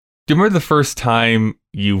Do you remember the first time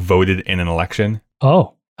you voted in an election?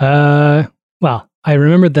 Oh, well, I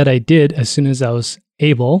remember that I did as soon as I was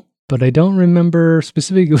able, but I don't remember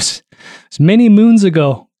specifically. It was many moons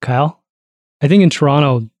ago, Kyle. I think in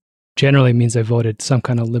Toronto generally means I voted some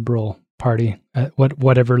kind of Liberal party at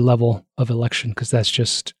whatever level of election, because that's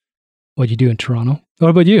just what you do in Toronto. What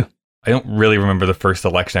about you? I don't really remember the first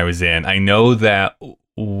election I was in. I know that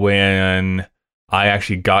when I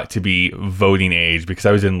actually got to be voting age, because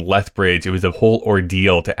I was in Lethbridge, it was a whole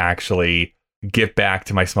ordeal to actually get back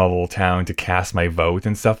to my small little town to cast my vote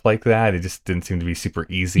and stuff like that. It just didn't seem to be super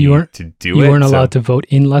easy to do it. You weren't allowed to vote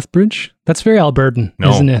in Lethbridge? That's very Albertan,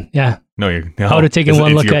 isn't it? Yeah. No. I would have taken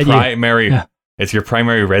one look at you. It's your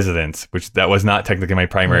primary residence, which that was not technically my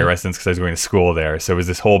primary residence because I was going to school there. So it was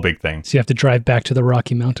this whole big thing. So you have to drive back to the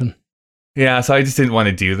Rocky Mountain. Yeah, so I just didn't want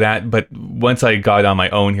to do that. But once I got on my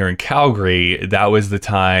own here in Calgary, that was the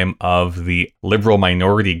time of the Liberal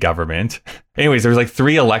minority government. Anyways, there was like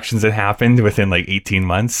 3 elections that happened within like 18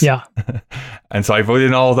 months. Yeah. And so I voted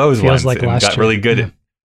in all of those ones like and got really good at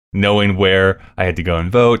knowing where I had to go and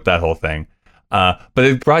vote, that whole thing. But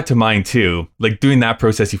it brought to mind too, like doing that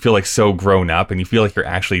process, you feel like so grown up and you feel like you're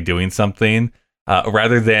actually doing something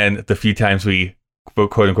rather than the few times we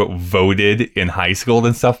quote unquote voted in high school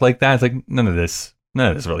and stuff like that. It's like none of this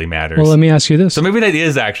really matters. Well, let me ask you this. So maybe that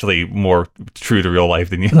is actually more true to real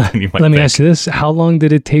life than you might think. Let me ask you this. How long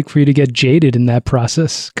did it take for you to get jaded in that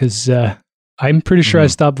process? Because I'm pretty sure I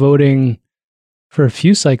stopped voting for a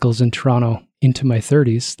few cycles in Toronto into my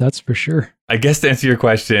 30s. That's for sure. I guess to answer your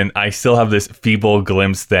question, I still have this feeble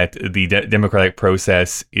glimpse that the democratic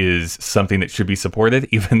process is something that should be supported,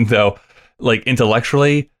 even though, like,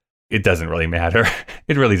 intellectually, it doesn't really matter.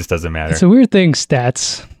 It really just doesn't matter. It's a weird thing,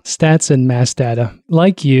 stats and mass data.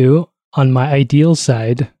 Like you, on my ideal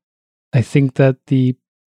side, I think that the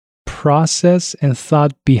process and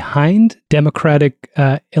thought behind democratic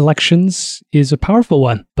elections is a powerful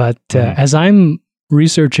one. But as I'm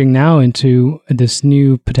researching now into this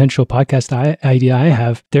new potential podcast idea I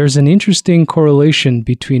have, there's an interesting correlation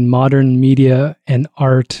between modern media and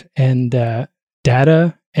art and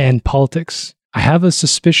data and politics. I have a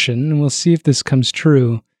suspicion, and we'll see if this comes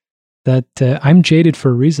true, that I'm jaded for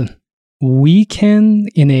a reason. We can,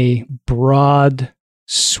 in a broad,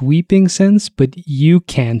 sweeping sense, but you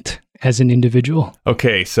can't as an individual.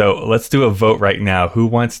 Okay, so let's do a vote right now. Who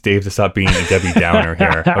wants Dave to stop being a Debbie Downer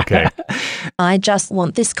here? Okay. I just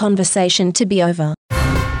want this conversation to be over.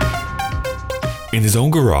 In his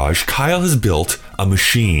own garage, Kyle has built a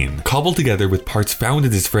machine, cobbled together with parts found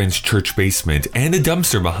in his friend's church basement and a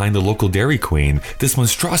dumpster behind the local Dairy Queen. This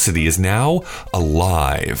monstrosity is now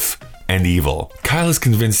alive and evil. Kyle has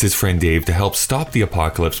convinced his friend Dave to help stop the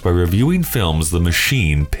apocalypse by reviewing films the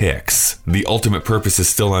machine picks. The ultimate purpose is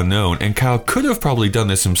still unknown, and Kyle could have probably done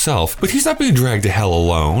this himself, but he's not being dragged to hell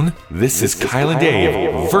alone. This is Kyle and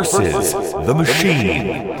Dave versus the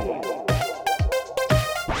machine.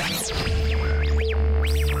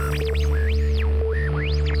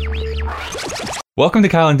 Welcome to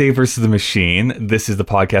Kyle and Dave versus the Machine. This is the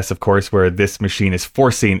podcast, of course, where this machine is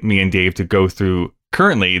forcing me and Dave to go through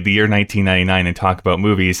currently the year 1999 and talk about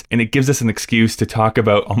movies, and it gives us an excuse to talk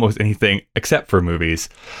about almost anything except for movies.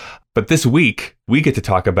 But this week, we get to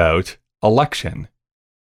talk about election.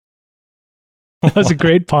 That was a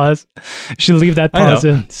great pause. You should leave that pause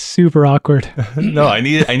in. Super awkward. No, I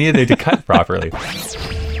needed it to cut properly.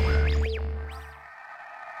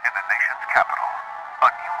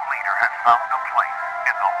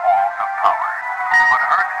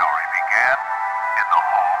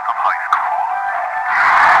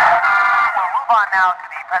 Now to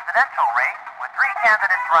the presidential race with 3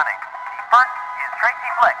 candidates running. The first is Tracy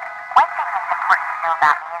Flick. One thing that's important to know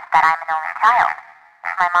about me is that I'm an only child.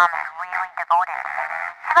 My mom is really devoted.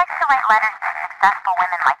 She likes to write letters to successful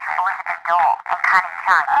women like Elizabeth Dole and Connie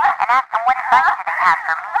Chung and ask them what advice do they have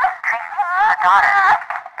for me, Tracy, her daughter.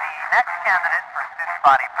 The next candidate for student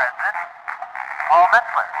body president, Paul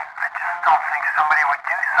Metzler. I just don't think somebody would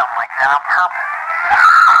do something like that on purpose.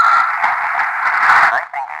 I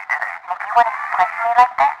think she did it. If you want to question me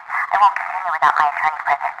like this, I won't continue without my attorney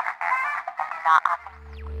present. I do not.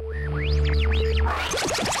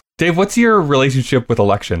 Dave, what's your relationship with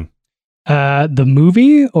election? The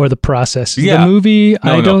movie or the process? Yeah. The movie,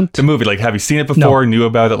 The movie, like, have you seen it before, knew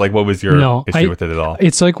about it? Like, what was your issue with it at all?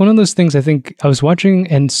 It's like one of those things I think I was watching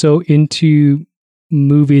and so into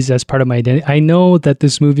movies as part of my identity. I know that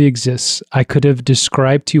this movie exists. I could have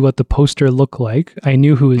described to you what the poster looked like. I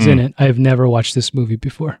knew who was in it. I have never watched this movie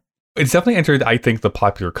before. It's definitely entered, I think, the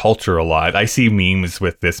popular culture a lot. I see memes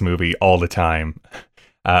with this movie all the time.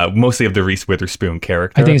 Mostly of the Reese Witherspoon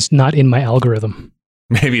character. I think it's not in my algorithm.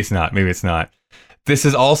 Maybe it's not. Maybe it's not. This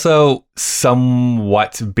is also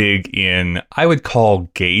somewhat big in, I would call,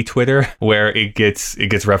 gay Twitter, where it gets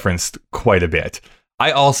referenced quite a bit.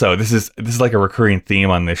 I also, this is like a recurring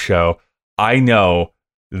theme on this show. I know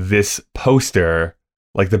this poster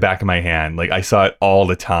like the back of my hand. Like, I saw it all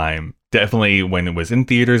the time. Definitely when it was in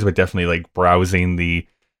theaters, but definitely like browsing the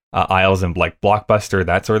aisles and like Blockbuster,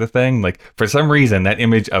 that sort of thing. Like, for some reason, that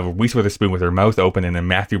image of Reese Witherspoon with her mouth open and then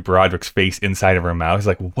Matthew Broderick's face inside of her mouth is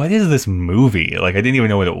like, what is this movie? Like, I didn't even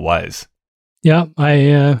know what it was. Yeah,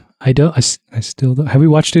 I still don't. Have we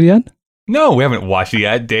watched it yet? No, we haven't watched it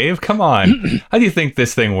yet, Dave. Come on. How do you think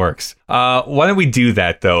this thing works? Why don't we do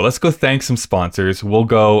that, though? Let's go thank some sponsors. We'll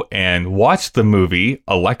go and watch the movie,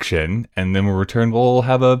 Election, and then we'll return. We'll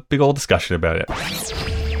have a big old discussion about it.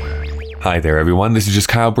 Hi there, everyone. This is just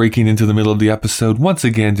Kyle breaking into the middle of the episode once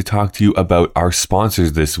again to talk to you about our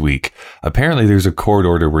sponsors this week. Apparently, there's a court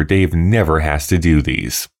order where Dave never has to do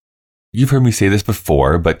these. You've heard me say this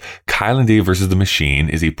before, but Kyle and Dave vs. the Machine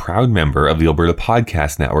is a proud member of the Alberta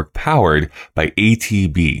Podcast Network powered by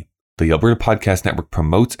ATB. The Alberta Podcast Network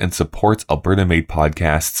promotes and supports Alberta-made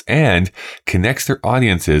podcasts and connects their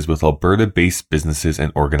audiences with Alberta-based businesses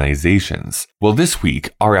and organizations. Well, this week,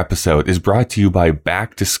 our episode is brought to you by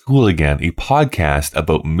Back to School Again, a podcast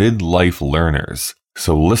about midlife learners.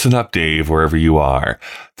 So listen up, Dave, wherever you are.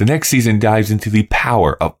 The next season dives into the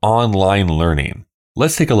power of online learning.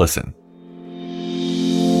 Let's take a listen.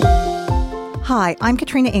 Hi, I'm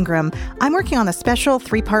Katrina Ingram. I'm working on a special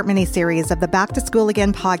 3-part miniseries of the Back to School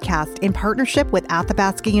Again podcast in partnership with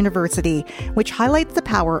Athabasca University, which highlights the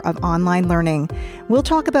power of online learning. We'll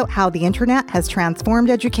talk about how the internet has transformed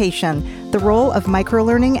education, the role of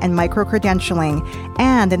microlearning and micro-credentialing,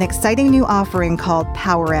 and an exciting new offering called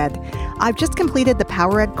PowerEd. I've just completed the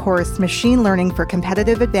PowerEd course, Machine Learning for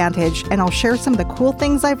Competitive Advantage, and I'll share some of the cool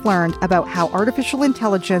things I've learned about how artificial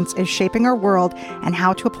intelligence is shaping our world and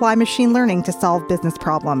how to apply machine learning to solve business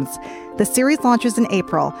problems. The series launches in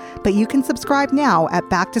April, but you can subscribe now at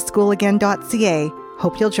backtoschoolagain.ca.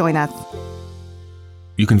 Hope you'll join us.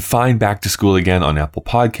 You can find Back to School Again on Apple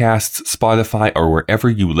Podcasts, Spotify, or wherever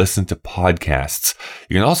you listen to podcasts.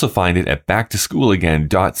 You can also find it at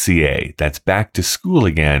backtoschoolagain.ca. That's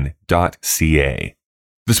backtoschoolagain.ca.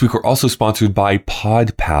 This week, we're also sponsored by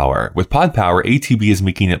PodPower. With PodPower, ATB is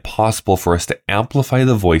making it possible for us to amplify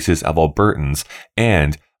the voices of Albertans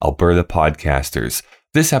and Alberta podcasters.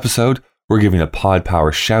 This episode, we're giving a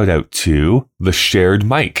PodPower shout out to The Shared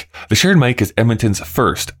Mic. The Shared Mic is Edmonton's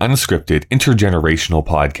first unscripted intergenerational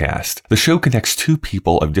podcast. The show connects two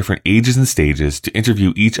people of different ages and stages to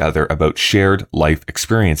interview each other about shared life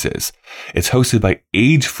experiences. It's hosted by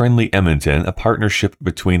Age Friendly Edmonton, a partnership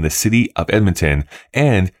between the City of Edmonton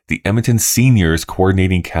and the Edmonton Seniors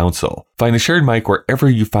Coordinating Council. Find The Shared Mic wherever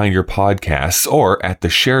you find your podcasts or at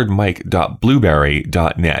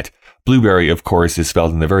thesharedmic.blueberry.net. Blueberry, of course, is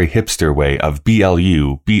spelled in the very hipster way of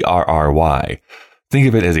BLUBRRY. Think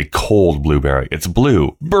of it as a cold blueberry. It's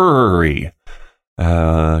blueberry.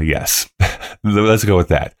 Yes. Let's go with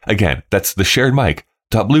that. Again, that's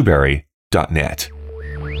thesharedmic.blueberry.net.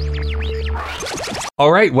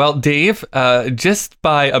 All right. Well, Dave, just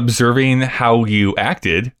by observing how you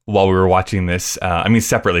acted while we were watching this,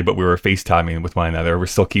 separately, but we were FaceTiming with one another. We're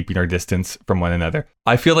still keeping our distance from one another.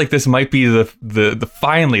 I feel like this might be the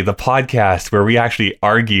finally the podcast where we actually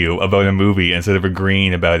argue about a movie instead of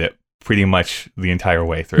agreeing about it pretty much the entire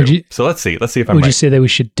way through. So let's see. Let's see if I'm right. Would you say that we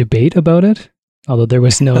should debate about it? Although there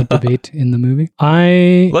was no debate in the movie.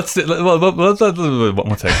 Let's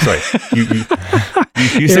one second. Sorry.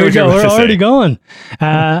 You there we go. We're already going.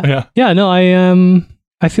 I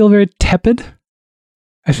feel very tepid.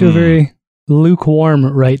 I feel very lukewarm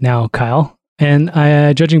right now, Kyle. And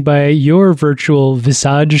judging by your virtual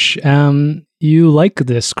visage, you like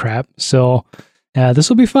this crap. So this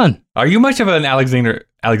will be fun. Are you much of an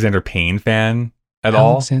Alexander Payne fan at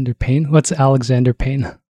all? Alexander Payne? What's Alexander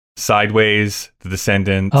Payne? Sideways, The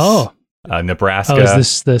Descendants, Nebraska. Oh, is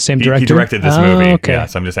this the same director? He directed this movie. Okay. Yeah,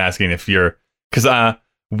 so I'm just asking if you're... Because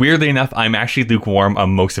weirdly enough, I'm actually lukewarm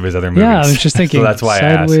on most of his other movies. Yeah, I was just thinking. So that's why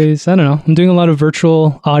Sideways, I don't know. I'm doing a lot of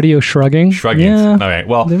virtual audio shrugging. Yeah, all right,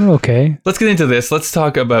 well, they're okay. Let's get into this. Let's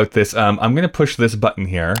talk about this. I'm going to push this button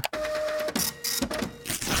here.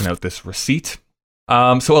 Print out this receipt.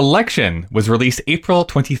 So Election was released April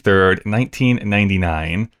 23rd,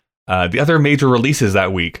 1999. The other major releases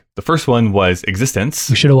that week, the first one was Existence.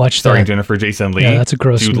 We should have watched starring that. Jennifer Jason Leigh. Yeah, that's a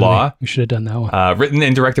gross Jude movie. Law. We should have done that one. Written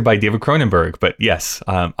and directed by David Cronenberg. But yes,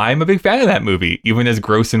 I'm a big fan of that movie, even as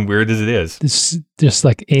gross and weird as it is. It's just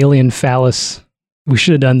like alien phallus We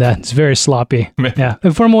should have done that. It's very sloppy. Yeah.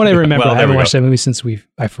 From what I remember, Well, I there haven't we watched go. that movie since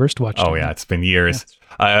I first watched it. Oh yeah, it's been years.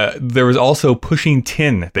 There was also Pushing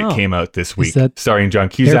Tin that came out this week, that- starring John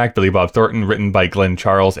Cusack, Billy Bob Thornton, written by Glenn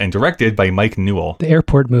Charles, and directed by Mike Newell. The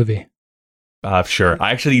airport movie. Sure.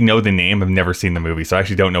 I actually know the name. I've never seen the movie, so I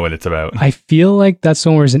actually don't know what it's about. I feel like that's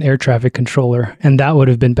one where he's an air traffic controller, and that would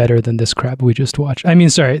have been better than this crap we just watched. I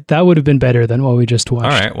mean, sorry, that would have been better than what we just watched.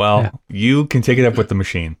 All right, well, Yeah. you can take it up with the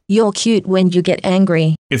machine. You're cute when you get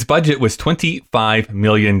angry. Its budget was $25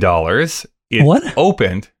 million. It What?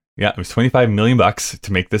 opened, it was $25 million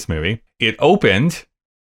to make this movie. It opened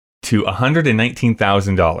to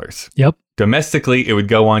 $119,000. Yep. Domestically, it would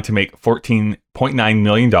go on to make $14.9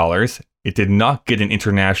 million. It did not get an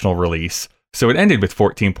international release, so it ended with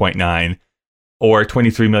 14.9 or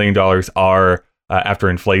 $23 million after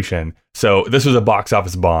inflation. So this was a box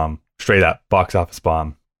office bomb, straight up box office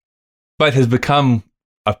bomb, but has become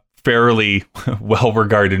a fairly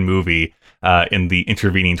well-regarded movie in the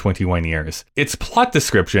intervening 21 years. Its plot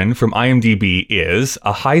description from IMDb is: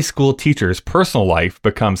 a high school teacher's personal life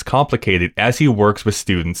becomes complicated as he works with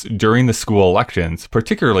students during the school elections,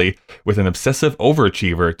 particularly with an obsessive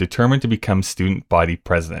overachiever determined to become student body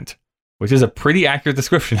president. Which is a pretty accurate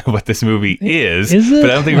description of what this movie is, Is it?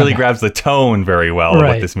 but I don't think it really grabs the tone very well of what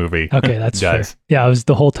Right. this movie Okay, that's does. fair. Yeah,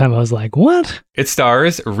 the whole time I was like, what? It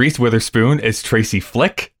stars Reese Witherspoon as Tracy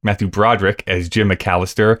Flick, Matthew Broderick as Jim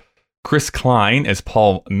McAllister, Chris Klein as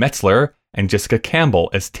Paul Metzler, and Jessica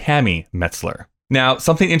Campbell as Tammy Metzler. Now,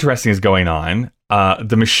 something interesting is going on.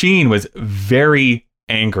 The machine was very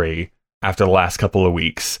angry after the last couple of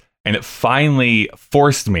weeks, and it finally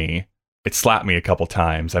forced me. It slapped me a couple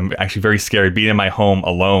times. I'm actually very scared being in my home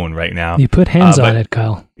alone right now. You put hands but- on it,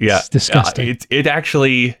 Kyle. Yeah, It's disgusting. it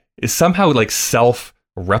actually is somehow like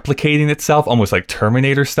self-replicating itself, almost like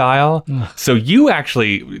Terminator style. Ugh. So you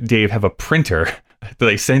actually, Dave, have a printer that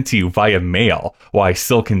I sent to you via mail. Well, I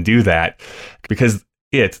still can do that because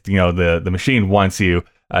the machine wants you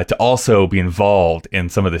to also be involved in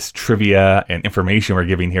some of this trivia and information we're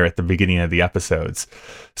giving here at the beginning of the episodes.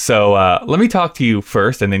 So let me talk to you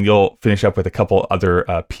first, and then you'll finish up with a couple other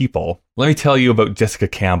people. Let me tell you about Jessica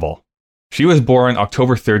Campbell. She was born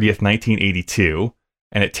October 30th, 1982,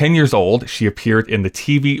 and at 10 years old, she appeared in the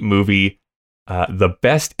TV movie The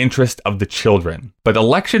Best Interest of the Children. But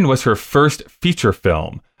Election was her first feature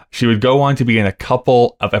film. She would go on to be in a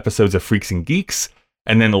couple of episodes of Freaks and Geeks,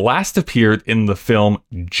 and then last appeared in the film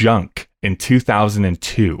Junk in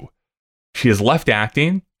 2002. She has left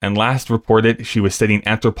acting and last reported she was studying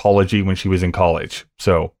anthropology when she was in college.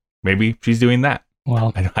 So maybe she's doing that.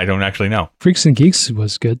 Well, I don't actually know. Freaks and Geeks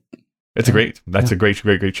was good. That's a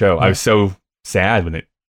great show. I was so sad when it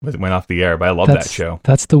went off the air, but I love that show.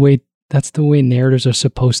 That's the way narratives are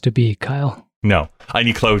supposed to be, Kyle. No, I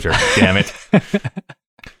need closure. Damn it.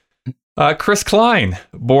 Chris Klein,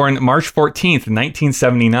 born March 14th,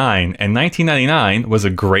 1979, and 1999 was a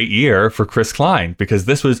great year for Chris Klein because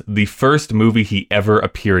this was the first movie he ever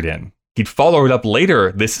appeared in. He'd follow it up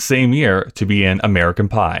later this same year to be in American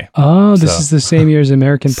Pie. Oh, this is the same year as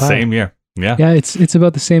American Pie. Same year. Yeah. Yeah, it's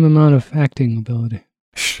about the same amount of acting ability.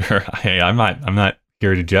 Sure. Hey, I'm not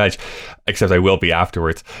here to judge, except I will be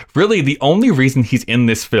afterwards. Really, the only reason he's in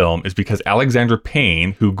this film is because Alexander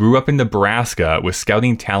Payne, who grew up in Nebraska, was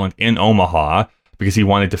scouting talent in Omaha because he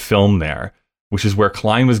wanted to film there, which is where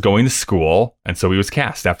Klein was going to school, and so he was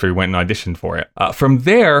cast after he went and auditioned for it. From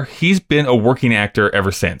there, he's been a working actor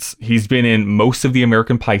ever since. He's been in most of the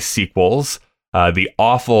American Pie sequels, the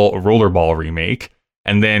awful Rollerball remake,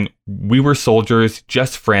 and then We Were Soldiers,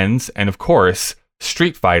 Just Friends, and of course,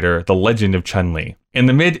 Street Fighter, The Legend of Chun-Li. In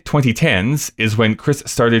the mid-2010s is when Chris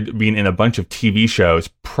started being in a bunch of TV shows,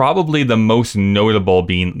 probably the most notable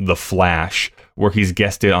being The Flash, where he's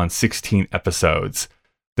guested on 16 episodes.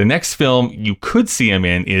 The next film you could see him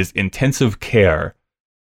in is Intensive Care.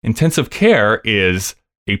 Intensive Care is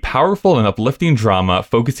a powerful and uplifting drama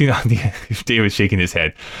focusing on the... David's shaking his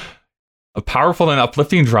head. A powerful and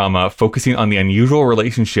uplifting drama focusing on the unusual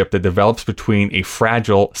relationship that develops between a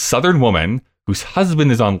fragile Southern woman whose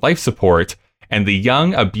husband is on life support and the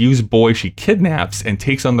young, abused boy she kidnaps and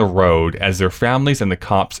takes on the road as their families and the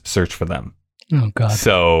cops search for them. Oh, God.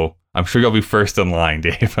 So I'm sure you'll be first in line,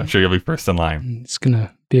 Dave. I'm sure you'll be first in line. It's going to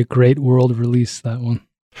be a great world release, that one.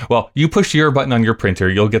 Well, you push your button on your printer,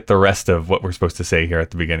 you'll get the rest of what we're supposed to say here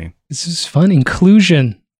at the beginning. This is fun.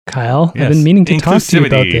 Inclusion, Kyle. Yes. I've been meaning to talk to you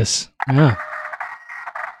about Inclusivity. this. Yeah.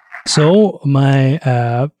 So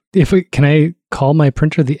can I call my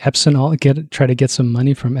printer the Epson? Try to get some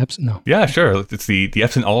money from Epson? No. Yeah, sure. It's the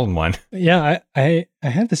Epson all-in-one. Yeah, I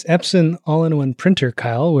have this Epson all-in-one printer,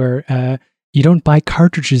 Kyle, where you don't buy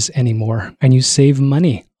cartridges anymore, and you save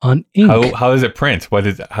money on ink. How does it print?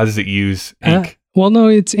 How does it use ink? Well, no,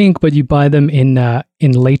 it's ink, but you buy them in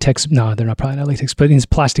latex. No, they're probably not latex, but in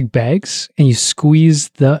plastic bags, and you squeeze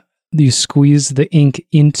the ink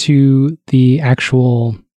into the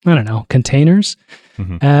actual, I don't know, containers.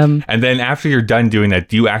 Mm-hmm. And then after you're done doing that,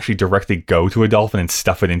 do you actually directly go to a dolphin and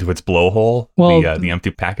stuff it into its blowhole? Well, the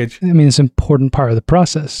empty package. I mean, it's an important part of the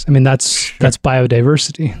process. I mean, that's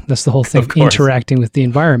biodiversity. That's the whole thing. Interacting with the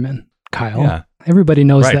environment, Kyle. Yeah. Everybody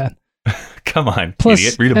knows that. Come on, Plus,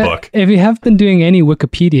 idiot. Read a book. If you have been doing any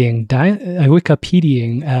Wikipediaing,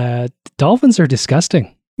 dolphins are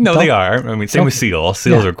disgusting. No, they are. I mean, same with seals.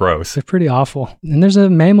 Seals are gross. They're pretty awful. And there's a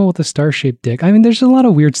mammal with a star-shaped dick. I mean, there's a lot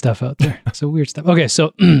of weird stuff out there. So weird stuff. Okay,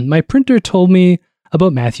 so my printer told me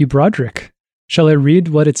about Matthew Broderick. Shall I read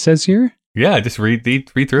what it says here? Yeah, just read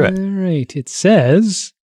through it. All right. It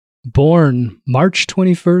says, born March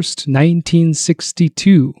 21st,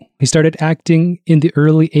 1962. He started acting in the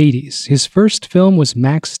early 80s. His first film was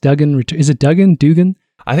Max Dugan. Is it Dugan? Dugan?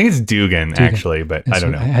 I think it's Dugan, actually, but I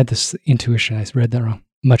don't know. I had this intuition. I read that wrong,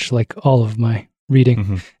 much like all of my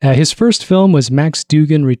reading. His first film was Max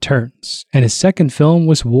Dugan Returns, and his second film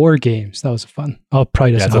was War Games. That was fun. Oh,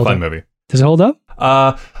 probably doesn't hold up. It's a fun movie. Does it hold up?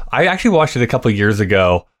 I actually watched it a couple of years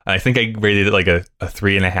ago. I think I rated it like a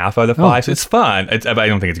 3.5 out of 5. So it's fun. I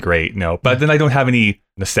don't think it's great, no. But then I don't have any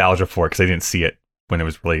nostalgia for it because I didn't see it when it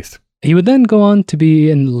was released. He would then go on to be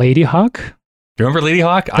in Lady Hawk. Do you remember Lady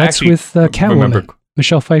Hawk? That's with Catwoman.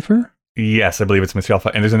 Michelle Pfeiffer? Yes, I believe it's Michelle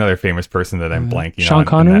Pfeiffer. And there's another famous person that I'm blanking on. Sean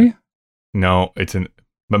Connery? No,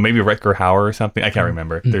 but maybe Rutger Hauer or something. I can't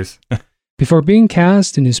remember. There's... Before being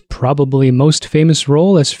cast in his probably most famous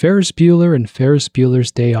role as Ferris Bueller in Ferris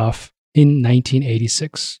Bueller's Day Off in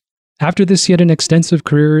 1986. After this, he had an extensive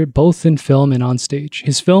career both in film and on stage.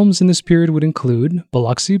 His films in this period would include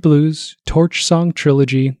Biloxi Blues, Torch Song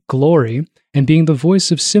Trilogy, Glory, and being the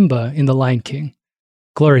voice of Simba in The Lion King.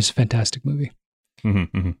 Glory is a fantastic movie.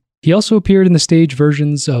 He also appeared in the stage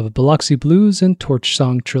versions of Biloxi Blues and Torch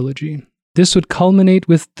Song Trilogy. This would culminate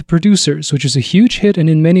with The Producers, which is a huge hit, and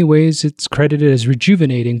in many ways it's credited as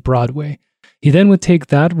rejuvenating Broadway. He then would take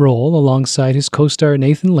that role alongside his co-star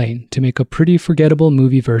Nathan Lane to make a pretty forgettable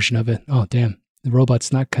movie version of it. Oh, damn. The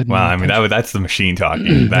robot's not cutting. Wow, I mean, that's the machine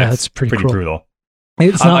talking. That's pretty brutal.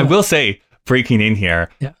 I will say, breaking in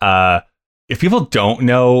here, if people don't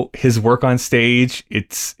know his work on stage,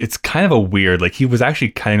 it's kind of a weird, like he was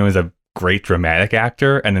actually kind of known as a great dramatic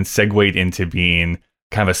actor and then segued into being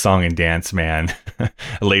kind of a song and dance man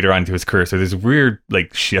later on into his career. So there's a weird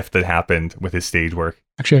like shift that happened with his stage work.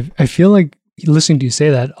 Actually, I feel like listening to you say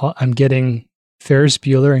that, I'm getting Ferris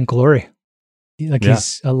Bueller and Glory. Like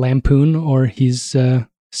he's a lampoon or he's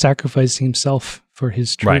sacrificing himself for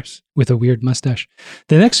his troops with a weird mustache.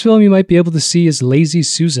 The next film you might be able to see is Lazy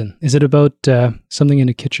Susan. Is it about something in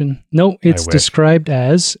a kitchen? No, it's described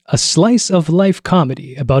as a slice of life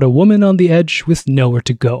comedy about a woman on the edge with nowhere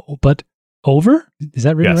to go, but over? Is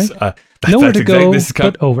that really right? Nowhere to go,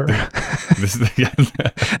 but over.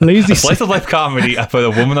 Lazy slice of life comedy about a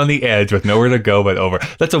woman on the edge with nowhere to go, but over.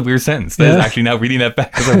 That's a weird sentence. That is actually, now reading that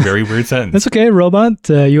back, that's a very weird sentence. That's okay, robot.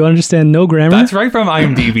 You understand no grammar. That's right from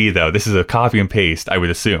IMDb, though. This is a copy and paste, I would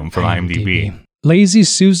assume, from IMDb. Lazy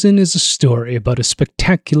Susan is a story about a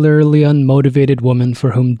spectacularly unmotivated woman for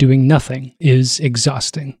whom doing nothing is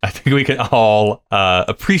exhausting. I think we can all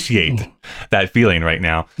appreciate that feeling right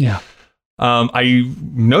now. Yeah. I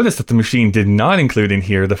noticed that the machine did not include in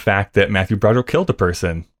here the fact that Matthew Broderick killed a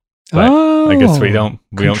person. But I guess we don't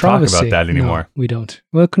talk about that anymore. No, we don't.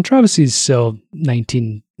 Well, controversy is still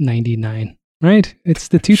 1999, right? It's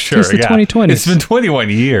the 2020s. It's been 21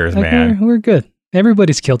 years, man. We're good.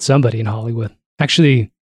 Everybody's killed somebody in Hollywood.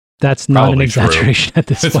 Actually, that's not an exaggeration at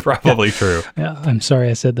this point. It's probably true. Yeah, I'm sorry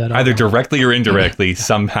I said that. Either directly or indirectly,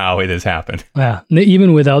 somehow it has happened. Yeah,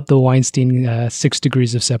 even without the Weinstein 6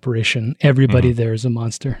 degrees of separation, everybody there is a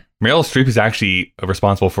monster. Meryl Streep is actually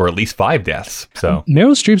responsible for at least 5 deaths. So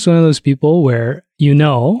Meryl Streep's one of those people where,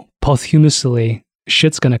 posthumously,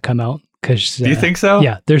 shit's going to come out. Do you think so?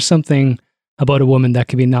 Yeah, there's something about a woman that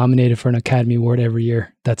could be nominated for an Academy Award every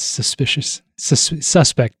year. That's suspicious.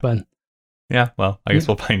 Suspect, but... Yeah, well, I guess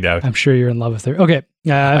we'll find out. I'm sure you're in love with her. Okay.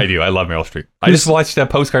 I do. I love Meryl Streep. I just watched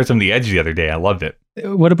Postcards from the Edge the other day. I loved it.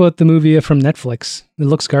 What about the movie from Netflix? It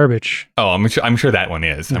looks garbage. Oh, I'm sure that one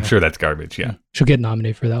is. I'm sure that's garbage, yeah. She'll get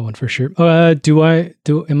nominated for that one for sure.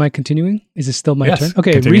 Am I continuing? Is it still my turn?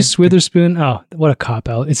 Okay, continue. Reese Witherspoon. Oh, what a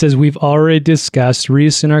cop-out. It says, we've already discussed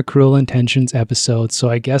Reese in our Cruel Intentions episode, so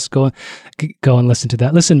I guess go and listen to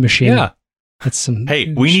that. Listen, machine. Yeah. That's some.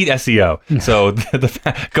 Hey, we need SEO. So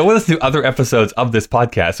go listen to other episodes of this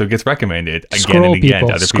podcast so it gets recommended again and again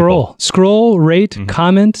to other people. Scroll, rate,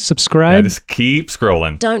 comment, subscribe. Yeah, just keep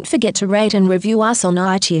scrolling. Don't forget to rate and review us on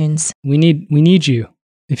iTunes. We need you.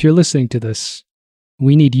 If you're listening to this,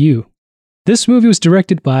 we need you. This movie was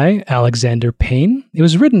directed by Alexander Payne. It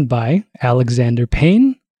was written by Alexander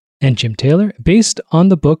Payne and Jim Taylor, based on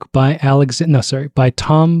the book by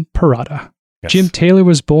Tom Perrotta. Yes. Jim Taylor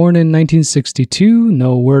was born in 1962,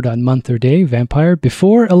 no word on month or day, vampire.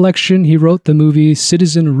 Before election, he wrote the movie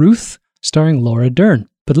Citizen Ruth, starring Laura Dern.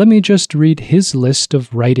 But let me just read his list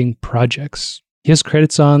of writing projects. He has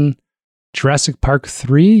credits on Jurassic Park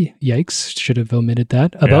 3, yikes, should have omitted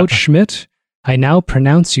that, About Schmidt, I Now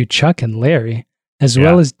Pronounce You Chuck and Larry, as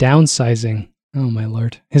well as Downsizing. Oh my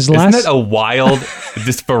lord. Isn't that a wild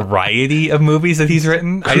this variety of movies that he's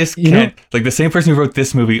written? I just can't. Like, the same person who wrote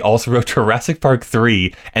this movie also wrote Jurassic Park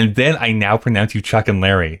 3, and then I Now Pronounce You Chuck and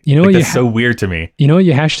Larry. You know like, what that's so weird to me. You know what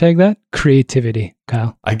you hashtag that? Creativity,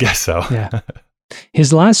 Kyle. I guess so. Yeah.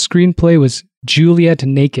 His last screenplay was Juliet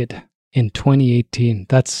Naked in 2018.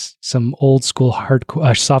 That's some old school hardcore,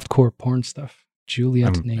 softcore porn stuff.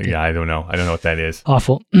 Juliet Naked. Yeah, I don't know. I don't know what that is.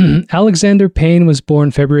 Awful. Alexander Payne was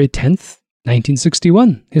born February 10th,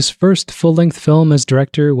 1961. His first full-length film as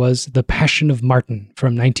director was The Passion of Martin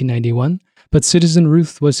from 1991, but Citizen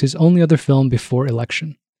Ruth was his only other film before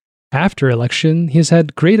election. After election, he has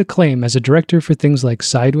had great acclaim as a director for things like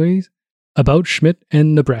Sideways, About Schmidt,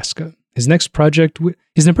 and Nebraska. His next project...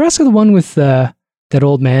 is Nebraska the one with that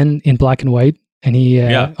old man in black and white? And he...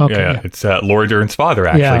 Yeah. It's Laura Dern's father,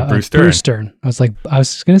 actually, Bruce Dern. Bruce Dern. I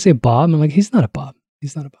was going to say Bob. I'm like, he's not a Bob.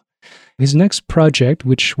 His next project,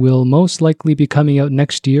 which will most likely be coming out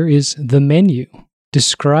next year, is The Menu.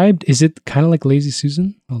 Described, is it kind of like Lazy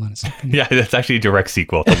Susan? Hold on a second. Yeah, that's actually a direct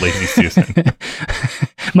sequel to Lazy Susan.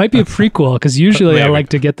 Might be a prequel, because usually I like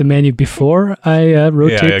to get The Menu before I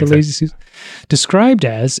rotate the Lazy Susan. Described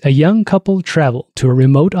as a young couple travel to a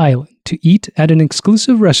remote island to eat at an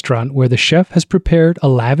exclusive restaurant where the chef has prepared a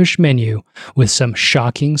lavish menu with some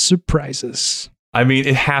shocking surprises. I mean,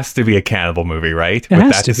 it has to be a cannibal movie, right? With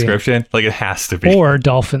that description? Like, it has to be. Or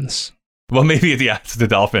dolphins. Well, maybe it's the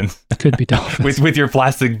dolphins. It could be dolphins. with your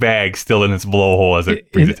plastic bag still in its blowhole as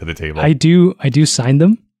it brings it to the table. I do sign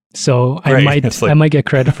them, so I might get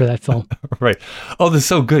credit for that film. Right. Oh, this is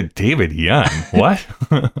so good. David Young. What?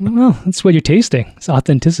 Well, that's what you're tasting. It's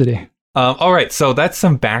authenticity. All right. So that's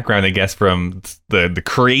some background, I guess, from the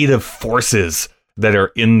creative forces that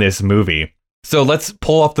are in this movie. So let's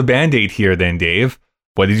pull off the Band-Aid here then, Dave.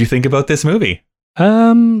 What did you think about this movie?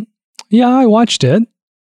 Yeah, I watched it.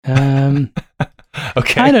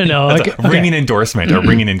 Okay. I don't know. A ringing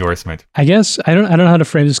endorsement. I guess I don't know how to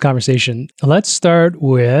frame this conversation. Let's start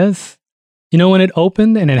with, when it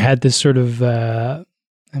opened and it had this sort of,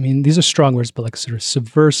 these are strong words, but like sort of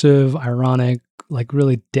subversive, ironic, like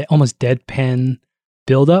really almost deadpan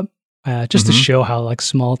buildup, just to show how like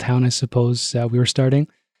small town, I suppose, we were starting.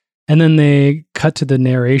 And then they cut to the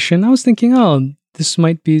narration. I was thinking, oh, this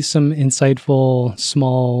might be some insightful,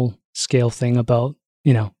 small scale thing about,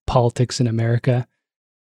 politics in America.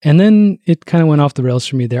 And then it kind of went off the rails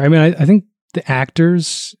for me there. I mean, I think the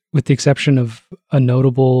actors, with the exception of a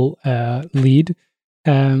notable lead,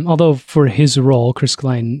 although for his role, Chris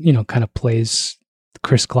Klein, kind of plays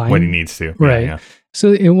Chris Klein. When he needs to. Right. Yeah.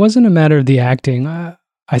 So it wasn't a matter of the acting. I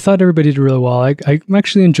thought everybody did really well. I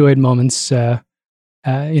actually enjoyed moments,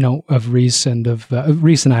 of Reese and of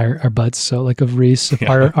Reese and I are buds. So like of Reese, of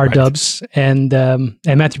our right. Dubs, and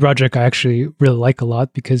Matthew Broderick, I actually really like a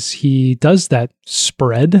lot because he does that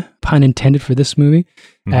spread, pun intended for this movie,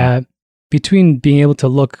 between being able to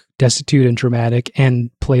look destitute and dramatic and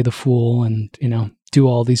play the fool and, do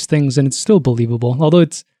all these things. And it's still believable, although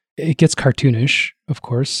it gets cartoonish, of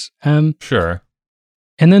course. Sure.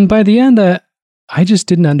 And then by the end, I just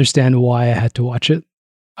didn't understand why I had to watch it.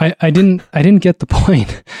 I didn't get the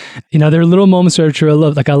point. There are little moments where I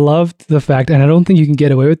loved. Like I loved the fact, and I don't think you can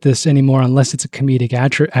get away with this anymore unless it's a comedic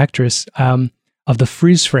actress. Of the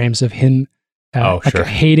freeze frames of him,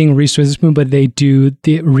 hating Reese Witherspoon, but they do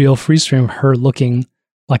the real freeze frame of her looking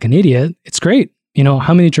like an idiot. It's great.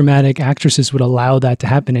 How many dramatic actresses would allow that to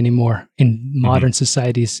happen anymore in modern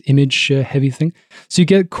society's image heavy thing? So you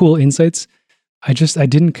get cool insights. I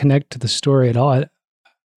didn't connect to the story at all.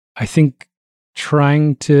 I think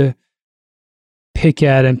trying to pick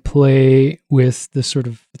at and play with the sort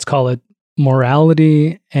of, let's call it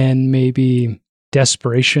morality and maybe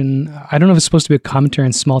desperation. I don't know if it's supposed to be a commentary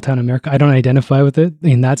on small town America. I don't identify with it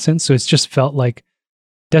in that sense. So it's just felt like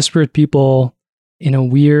desperate people in a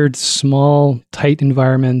weird, small, tight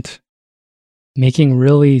environment making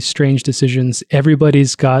really strange decisions.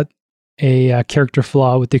 Everybody's got a character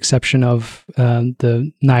flaw with the exception of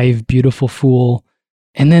the naive, beautiful fool.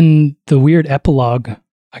 And then the weird epilogue,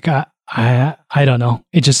 I don't know.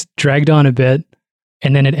 It just dragged on a bit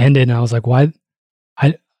and then it ended and I was like, why?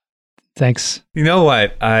 Thanks. You know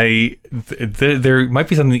what? There might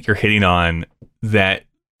be something that you're hitting on that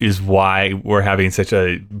is why we're having such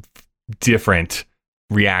a different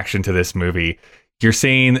reaction to this movie. You're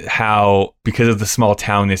saying how because of the small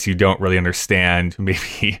townness, you don't really understand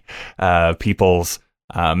maybe people's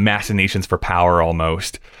machinations for power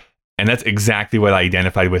almost. And that's exactly what I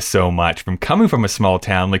identified with so much. From coming from a small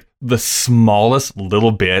town, like the smallest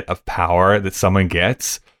little bit of power that someone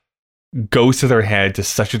gets goes to their head to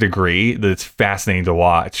such a degree that it's fascinating to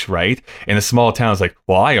watch, right? In a small town, it's like,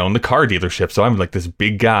 well, I own the car dealership, so I'm like this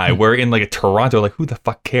big guy. Where in like a Toronto, like who the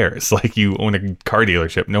fuck cares? Like you own a car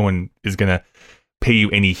dealership. No one is going to pay you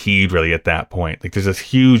any heed really at that point. Like there's this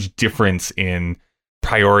huge difference in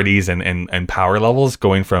priorities and power levels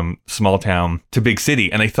going from small town to big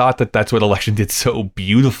city. And I thought that that's what Election did so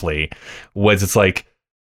beautifully was it's like,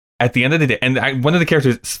 at the end of the day, and one of the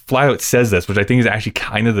characters flat out says this, which I think is actually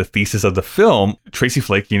kind of the thesis of the film. Tracy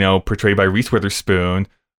Flick, portrayed by Reese Witherspoon,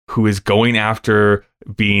 who is going after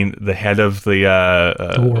being the head of the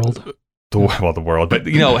world. The world, but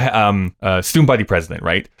student body president,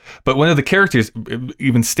 right? But one of the characters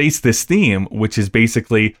even states this theme, which is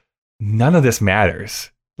basically none of this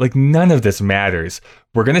matters. Like none of this matters.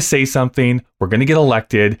 We're going to say something. We're going to get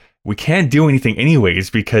elected. We can't do anything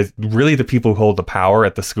anyways because really the people who hold the power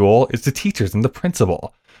at the school is the teachers and the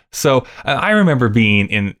principal. So I remember being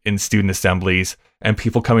in student assemblies and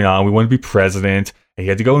people coming on, we want to be president and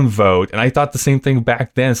you had to go and vote. And I thought the same thing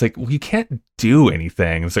back then. It's like, well, you can't do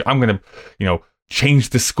anything. It's like, I'm going to, change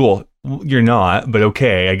the school. You're not, but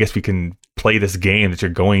okay, I guess we can play this game that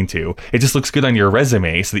you're going to. It just looks good on your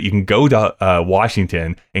resume so that you can go to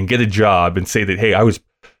Washington and get a job and say that, hey, I was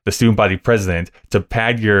the student body president, to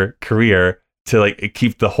pad your career to like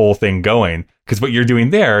keep the whole thing going. Because what you're doing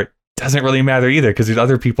there doesn't really matter either because there's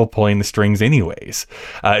other people pulling the strings anyways.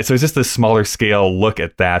 So it's just a smaller scale look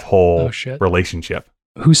at that whole relationship.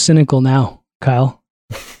 Who's cynical now, Kyle?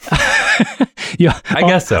 Yeah, I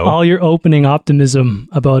guess so. All your opening optimism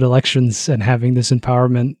about elections and having this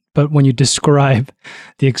empowerment, but when you describe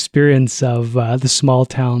the experience of the small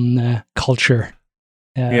town culture.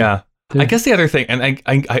 Yeah. I guess the other thing, and I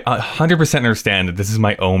 100% understand that this is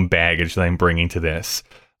my own baggage that I'm bringing to this,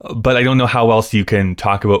 but I don't know how else you can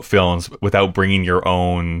talk about films without bringing your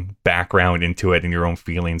own background into it and your own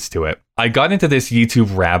feelings to it. I got into this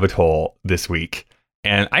YouTube rabbit hole this week,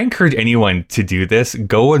 and I encourage anyone to do this.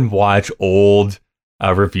 Go and watch old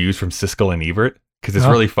reviews from Siskel and Ebert, because it's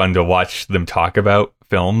really fun to watch them talk about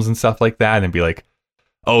films and stuff like that and be like,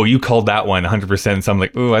 oh, you called that one 100%. So I'm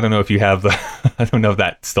like, oh, I don't know if you have I don't know if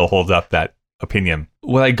that still holds up, that opinion.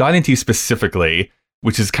 What I got into specifically,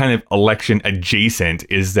 which is kind of election adjacent,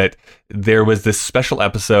 is that there was this special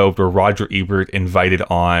episode where Roger Ebert invited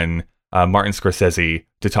on Martin Scorsese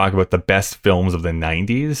to talk about the best films of the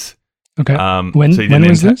 90s. Okay. When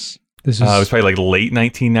was this? This is... it was probably like late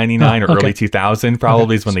 1999 or early 2000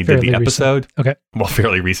 probably is when they did the episode. Recent. Okay. Well,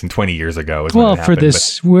 fairly recent, 20 years ago. Well, for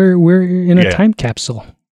this, we're in a time capsule.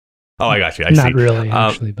 Oh, I got you. Not really,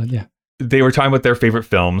 actually, but yeah. They were talking about their favorite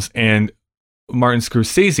films, and Martin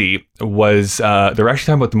Scorsese was, they were actually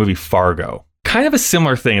talking about the movie Fargo. Kind of a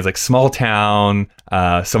similar thing. It's like small town.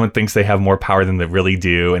 Someone thinks they have more power than they really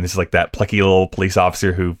do. And it's like that plucky little police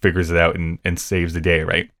officer who figures it out and saves the day,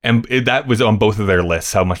 right? And that was on both of their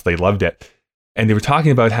lists, how much they loved it. And they were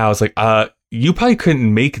talking about how it's like, you probably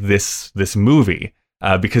couldn't make this movie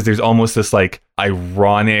because there's almost this like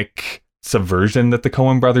ironic subversion that the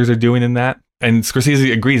Coen brothers are doing in that. And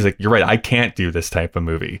Scorsese agrees, like, you're right, I can't do this type of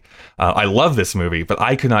movie. I love this movie, but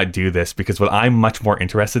I could not do this because what I'm much more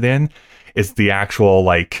interested in is the actual,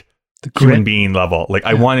 like, the human being level. Like,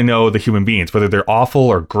 I want to know the human beings, whether they're awful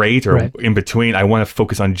or great or in between. I want to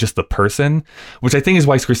focus on just the person, which I think is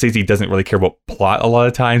why Scorsese doesn't really care about plot a lot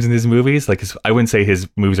of times in his movies. Like, I wouldn't say his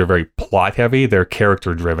movies are very plot heavy. They're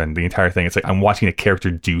character driven, the entire thing. It's like I'm watching a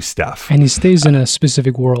character do stuff. And he stays in a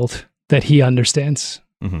specific world that he understands.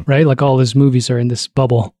 Right? Like all his movies are in this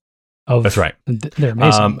bubble of... That's right. They're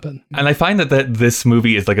amazing. And I find that this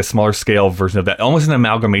movie is like a smaller scale version of that, almost an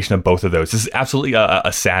amalgamation of both of those. This is absolutely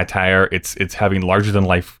a satire. It's having larger than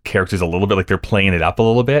life characters a little bit, like they're playing it up a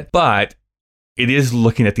little bit, but it is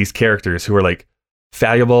looking at these characters who are like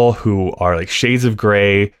fallible, who are like shades of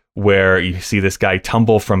gray, where you see this guy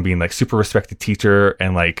tumble from being like super respected teacher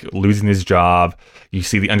and like losing his job. You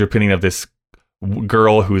see the underpinning of this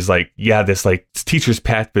girl who's like, yeah, this like teacher's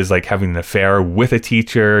pet is like having an affair with a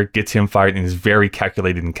teacher, gets him fired, and is very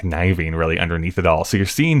calculated and conniving really underneath it all. So you're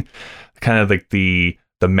seeing kind of like the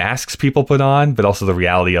masks people put on, but also the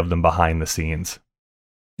reality of them behind the scenes.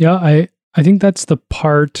 Yeah, I think that's the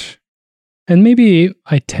part, and maybe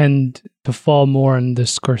I tend to fall more on the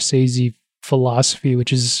Scorsese philosophy,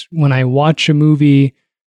 which is when I watch a movie,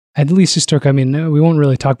 at least historic, I mean, we won't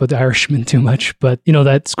really talk about The Irishman too much, but you know,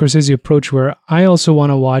 that Scorsese approach where I also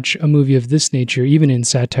want to watch a movie of this nature, even in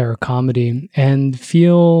satire or comedy, and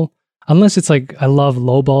feel, unless it's like, I love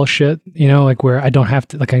lowball shit, you know, like where I don't have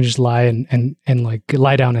to, like I can just lie and like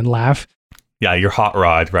lie down and laugh. Yeah, your Hot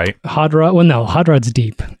Rod, right? Hot Rod, well, no, Hot Rod's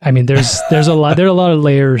deep. I mean, there are a lot of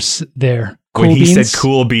layers there. When he said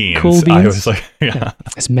cool beans, I was like, yeah.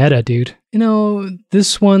 It's meta, dude. You know,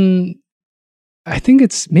 this one, I think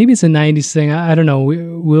maybe it's a 90s thing. I don't know.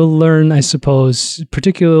 We'll learn, I suppose,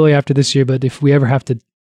 particularly after this year, but if we ever have to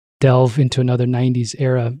delve into another 90s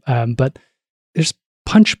era, but there's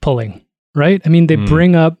punch pulling, right? I mean, they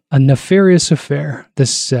bring up a nefarious affair.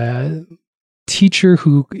 This teacher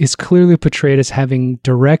who is clearly portrayed as having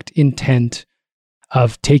direct intent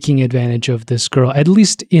of taking advantage of this girl, at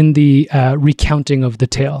least in the recounting of the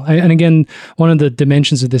tale. And again, one of the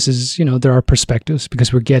dimensions of this is, you know, there are perspectives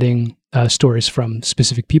because we're getting stories from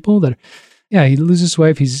specific people that, yeah, he loses his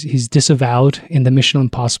wife. He's disavowed in the Mission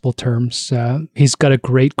Impossible terms. He's got a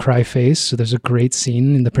great cry face. So there's a great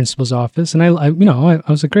scene in the principal's office. And I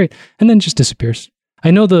was like, great. And then just disappears.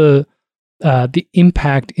 I know the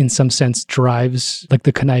impact in some sense drives like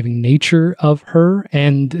the conniving nature of her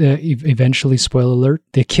and eventually, spoiler alert,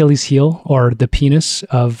 the Achilles heel or the penis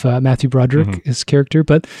of Matthew Broderick, his character.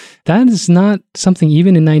 But that is not something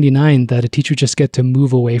even in 99 that a teacher just get to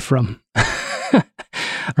move away from.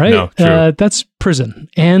 Right? No, true. That's prison.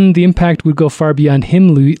 And the impact would go far beyond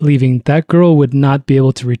him leaving. That girl would not be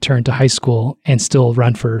able to return to high school and still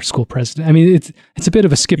run for school president. I mean, it's a bit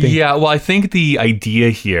of a skipping. Yeah, well, I think the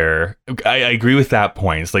idea here, I agree with that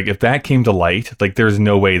point. It's like, if that came to light, like, there's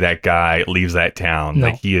no way that guy leaves that town. No.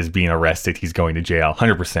 Like, he is being arrested. He's going to jail,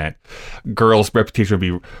 100%. Girl's reputation would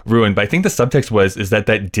be ruined. But I think the subtext is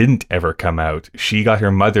that didn't ever come out. She got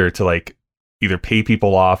her mother to, like, either pay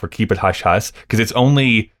people off or keep it hush-hush, because it's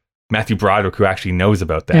only Matthew Broderick who actually knows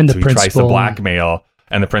about that. And the so he tries to principal. blackmail,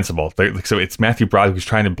 and the principal. So it's Matthew Broderick who's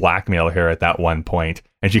trying to blackmail her at that one point,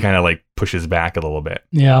 and she kind of like pushes back a little bit.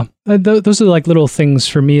 Yeah. Those are like little things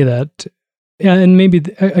for me that, yeah, and maybe,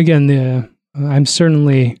 again, I'm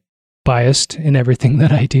certainly biased in everything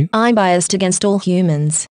that I do. I'm biased against all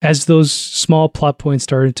humans. As those small plot points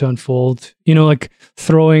started to unfold, you know, like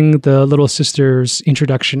throwing the little sister's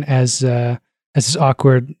introduction as this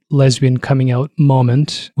awkward lesbian coming out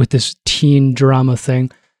moment with this teen drama thing.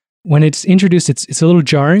 When it's introduced, it's a little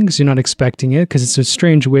jarring because you're not expecting it, because it's a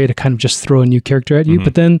strange way to kind of just throw a new character at you.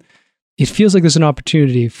 But then it feels like there's an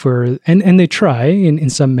opportunity for, and they try in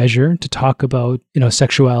some measure to talk about, you know,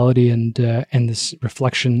 sexuality and this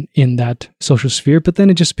reflection in that social sphere. But then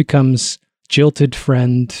it just becomes jilted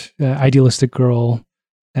friend, idealistic girl,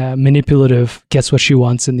 manipulative, gets what she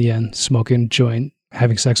wants in the end, smoking a joint,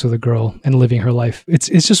 having sex with a girl, and living her life. It's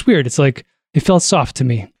just weird. It's like, it felt soft to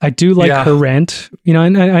me. I do like her rant, you know,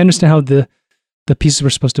 and I understand how the pieces were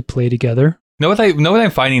supposed to play together. Know what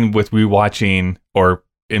I'm finding with rewatching, or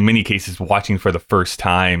in many cases watching for the first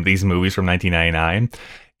time, these movies from 1999,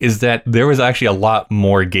 is that there was actually a lot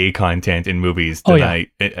more gay content in movies than I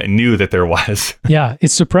knew that there was. Yeah,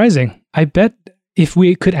 it's surprising. I bet if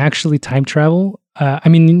we could actually time travel, I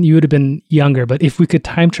mean, you would have been younger, but if we could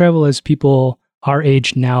time travel as people our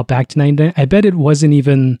age now back to 99, I bet it wasn't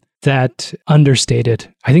even that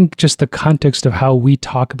understated. I think just the context of how we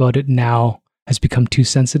talk about it now has become too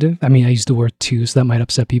sensitive. I mean, I use the word too, so that might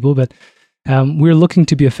upset people, but we're looking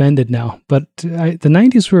to be offended now. But the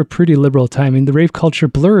 90s were a pretty liberal time. I mean, the rave culture,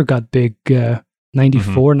 Blur got big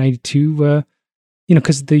 94, 92, you know,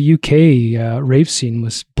 because the UK rave scene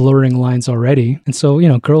was blurring lines already. And so, you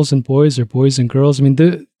know, girls and boys or boys and girls. I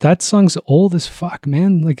mean, that song's old as fuck,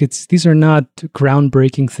 man. Like, these are not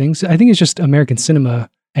groundbreaking things. I think it's just American cinema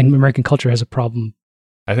and American culture has a problem.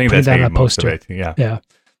 I think that's maybe most of it. Yeah. Yeah.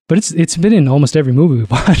 But it's been in almost every movie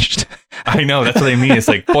we've watched. I know, that's what I mean. It's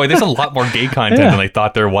like, boy, there's a lot more gay content than I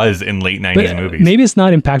thought there was in late 90s movies. Maybe it's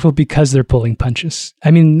not impactful because they're pulling punches.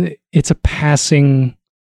 I mean, it's a passing,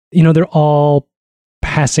 you know, they're all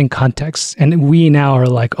passing contexts. And we now are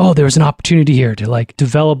like, oh, there's an opportunity here to like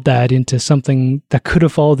develop that into something that could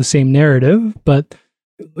have followed the same narrative. But,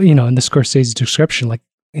 you know, in the Scorsese description, like,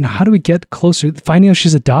 you know, how do we get closer? Finding out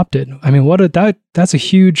she's adopted. I mean, that's a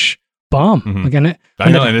huge bomb. Like, I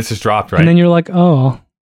know, and this is dropped, right? And then you're like, oh,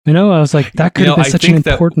 You know, I was like, that could have been I such an think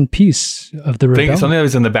that- important piece of the rebellion. Something that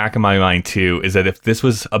was in the back of my mind too is that if this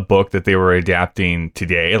was a book that they were adapting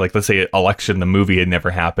today, like let's say Election, the movie had never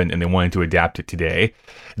happened and they wanted to adapt it today,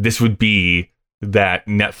 this would be that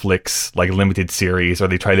Netflix like limited series, or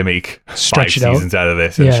they try to make Stretch 5 it out. seasons out of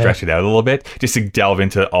this and Yeah, stretch it out a little bit, just to delve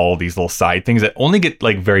into all these little side things that only get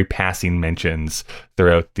like very passing mentions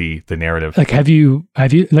throughout the narrative. Like, have you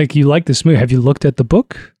like, you like this movie? Have you looked at the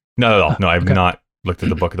book? Not at all. No, I've okay. not looked at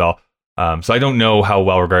the book at all. So I don't know how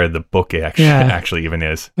well regarded the book actually even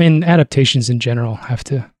is. I mean, adaptations in general have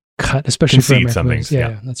to cut, especially for Concede American some movies. things, Yeah,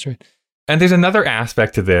 yeah. that's right. And there's another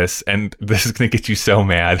aspect to this, and this is going to get you so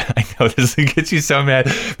mad. I know this is going to get you so mad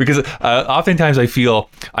because oftentimes I feel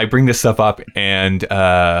I bring this stuff up, and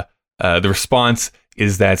the response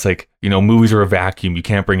is that it's like, movies are a vacuum. You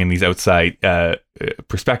can't bring in these outside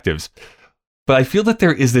perspectives. But I feel that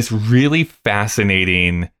there is this really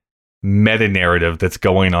fascinating meta narrative that's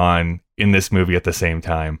going on in this movie at the same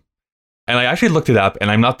time. And I actually looked it up, and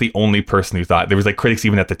I'm not the only person who thought. There was like critics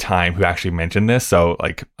even at the time who actually mentioned this. So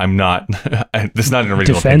like, I'm not. This is not an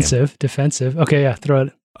original Defensive. Okay, yeah, throw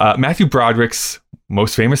it. Matthew Broderick's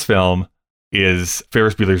most famous film is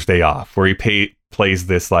Ferris Bueller's Day Off, where he plays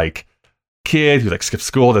this like kid who like skips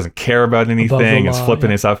school, doesn't care about anything, is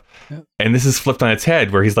flipping and stuff. Yeah. And this is flipped on its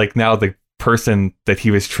head, where he's like now the person that he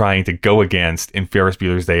was trying to go against in Ferris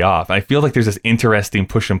Bueller's Day Off. And I feel like there's this interesting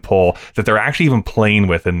push and pull that they're actually even playing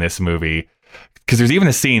with in this movie, because there's even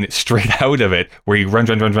a scene straight out of it where he runs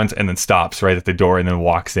and then stops right at the door and then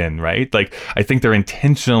walks in, right? Like, I think they're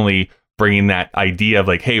intentionally bringing that idea of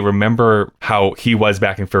like, hey, remember how he was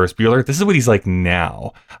back in Ferris Bueller? This is what he's like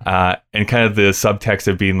now. And kind of the subtext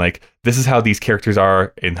of being like, this is how these characters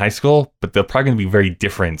are in high school, but they're probably going to be very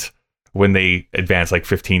different when they advance like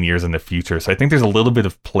 15 years in the future. So I think there's a little bit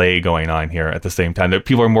of play going on here at the same time, that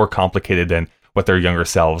people are more complicated than what their younger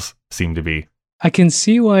selves seem to be. I can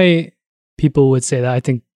see why people would say that. I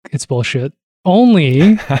think it's bullshit.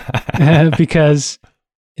 Only because,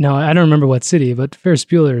 I don't remember what city, but Ferris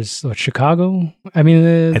Bueller's Chicago? I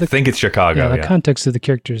mean, I think it's Chicago. Yeah, the context of the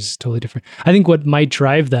character is totally different. I think what might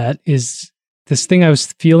drive that is this thing I was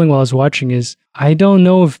feeling while I was watching is, I don't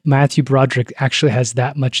know if Matthew Broderick actually has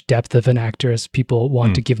that much depth of an actor as people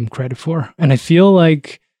want to give him credit for. And I feel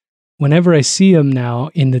like whenever I see him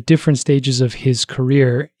now in the different stages of his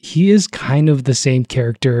career, he is kind of the same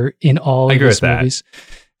character in all of his movies.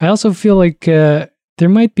 I also feel like there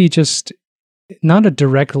might be just not a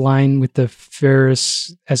direct line with the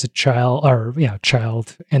Ferris as a child,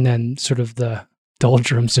 and then sort of the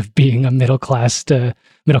doldrums of being a middle class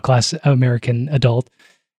American adult.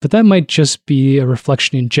 But that might just be a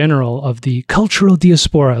reflection in general of the cultural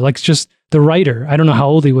diaspora, like just the writer. I don't know how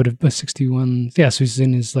old he would have been, 61. Yeah, so he's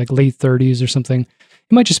in his like late 30s or something.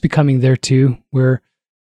 It might just be coming there too, where,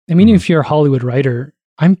 I mean, if you're a Hollywood writer,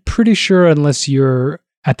 I'm pretty sure unless you're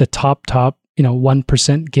at the top,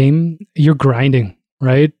 1% game, you're grinding,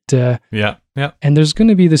 right? Yeah. And there's going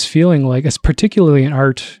to be this feeling like, as particularly in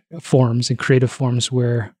art forms and creative forms,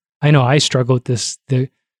 where I know I struggle with this.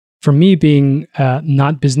 For me, being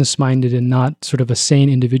not business-minded and not sort of a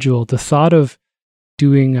sane individual, the thought of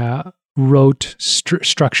doing rote,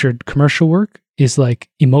 structured commercial work is like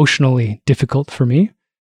emotionally difficult for me,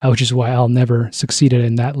 which is why I'll never succeed at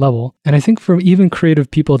in that level. And I think for even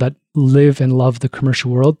creative people that live and love the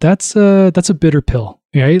commercial world, that's a bitter pill,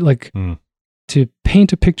 right? Like to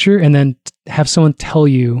paint a picture and then have someone tell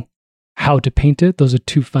you how to paint it. Those are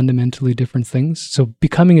two fundamentally different things. So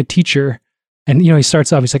becoming a teacher. And, he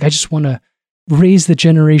starts off, he's like, I just want to raise the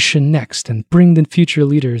generation next and bring the future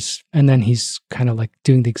leaders. And then he's kind of like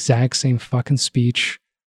doing the exact same fucking speach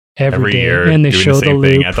every day. Year, and they doing show the same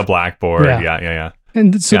loop thing at the blackboard. Yeah.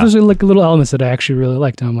 And so those are like little elements that I actually really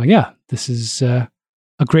liked. And I'm like, yeah, this is a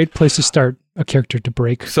great place to start a character to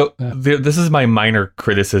break. So this is my minor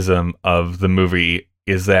criticism of the movie,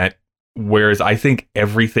 is that whereas I think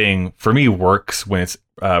everything for me works when it's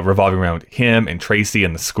revolving around him and Tracy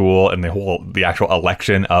and the school and the actual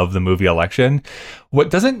election of the movie Election,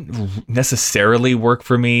 what doesn't necessarily work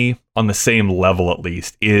for me on the same level, at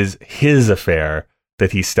least, is his affair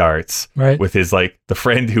that he starts with his like the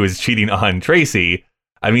friend who is cheating on Tracy.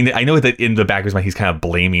 I mean, I know that in the back of his mind he's kind of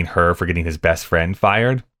blaming her for getting his best friend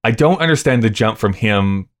fired. I don't understand the jump from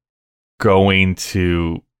him going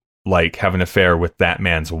to like have an affair with that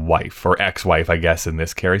man's wife, or ex-wife, I guess, in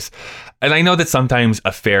this case. And I know that sometimes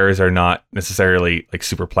affairs are not necessarily like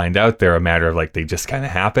super planned out. They're a matter of like, they just kind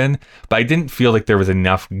of happen. But I didn't feel like there was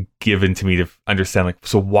enough given to me to understand, like,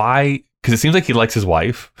 so why? Because it seems like he likes his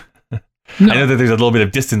wife. No. I know that there's a little bit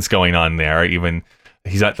of distance going on there. Even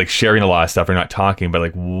he's not like sharing a lot of stuff or not talking, but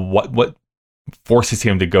like what forces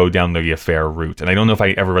him to go down the affair route. And I don't know if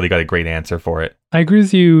I ever really got a great answer for it. I agree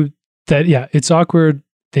with you that, yeah, it's awkward.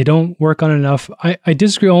 They don't work on it enough. I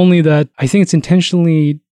disagree only that I think it's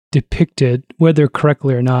intentionally depicted, whether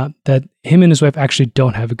correctly or not, that him and his wife actually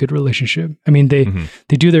don't have a good relationship. I mean, they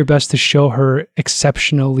do their best to show her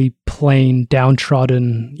exceptionally plain,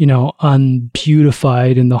 downtrodden,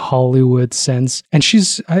 unbeautified in the Hollywood sense. And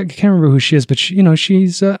I can't remember who she is, but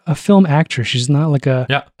she's a film actress. She's not like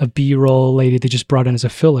a B-roll lady they just brought in as a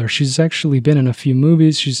filler. She's actually been in a few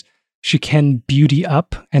movies. She can beauty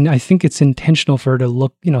up, and I think it's intentional for her to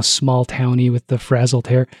look, small towny with the frazzled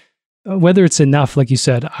hair. Whether it's enough, like you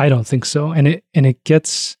said, I don't think so. And it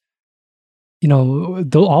gets,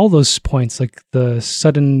 all those points, like the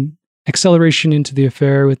sudden acceleration into the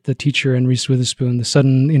affair with the teacher and Reese Witherspoon, the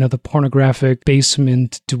sudden, the pornographic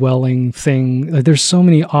basement dwelling thing. Like, there's so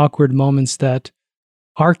many awkward moments that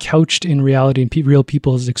are couched in reality and real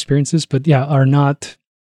people's experiences, but are not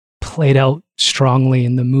played out strongly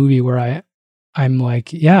in the movie where I'm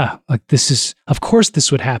like, this is, of course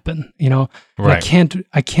this would happen, Right.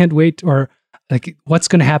 I can't wait, or like, what's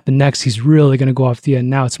going to happen next? He's really going to go off the end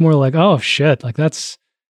now. It's more like, oh shit, like that's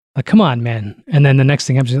like, come on, man. And then the next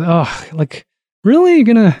thing happens, oh, like, really? You're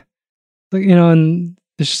gonna, like, and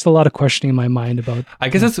there's just a lot of questioning in my mind about. I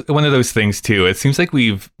guess that's one of those things too. It seems like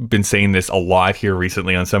we've been saying this a lot here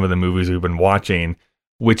recently on some of the movies we've been watching,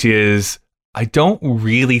 which is, I don't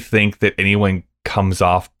really think that anyone comes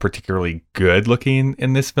off particularly good looking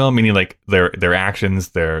in this film, meaning like their actions,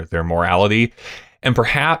 their morality. And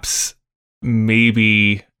perhaps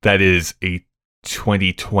maybe that is a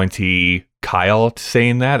 2020 Kyle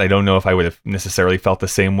saying that. I don't know if I would have necessarily felt the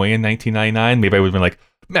same way in 1999. Maybe I would have been like,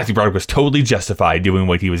 Matthew Broderick was totally justified doing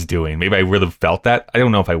what he was doing. Maybe I would have felt that. I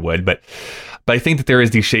don't know if I would, but I think that there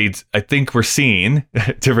is these shades. I think we're seeing,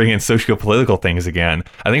 to bring in socio-political things again,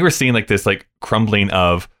 I think we're seeing like this like crumbling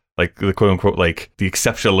of like the quote unquote, like the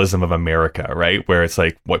exceptionalism of America, right? Where it's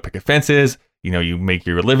like white picket fences, you make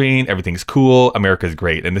your living, everything's cool, America's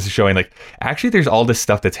great. And this is showing like, actually there's all this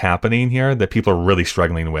stuff that's happening here that people are really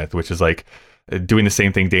struggling with, which is like doing the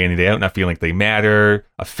same thing day in and day out, not feeling like they matter,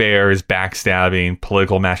 affairs, backstabbing,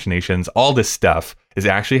 political machinations, all this stuff is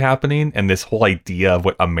actually happening. And this whole idea of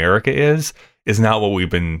what America is not what we've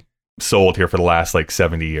been sold here for the last like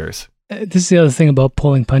 70 years. This is the other thing about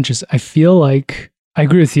pulling punches. I feel like I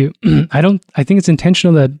agree with you. I think it's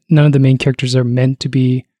intentional that none of the main characters are meant to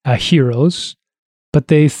be heroes, but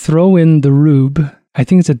they throw in the rube. I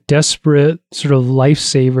think it's a desperate sort of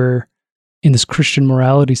lifesaver in this Christian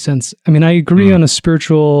morality sense. I mean, I agree on a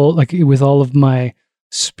spiritual, like with all of my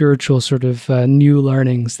spiritual sort of new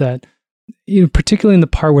learnings that, particularly in the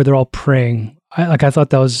part where they're all praying, I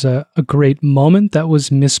thought that was a great moment that was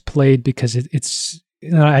misplayed because it's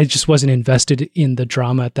I just wasn't invested in the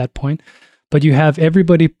drama at that point. But you have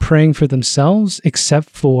everybody praying for themselves except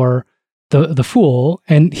for the fool,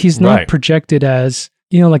 and he's not projected as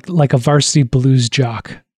like a varsity blues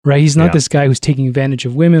jock, right? He's not this guy who's taking advantage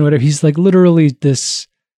of women, whatever. He's like literally this,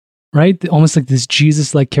 right? Almost like this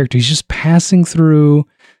Jesus-like character. He's just passing through.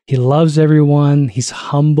 He loves everyone. He's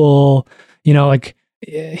humble. Like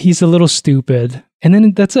he's a little stupid, and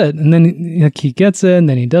then that's it. And then like he gets it, and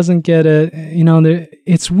then he doesn't get it.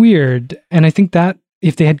 It's weird, and I think that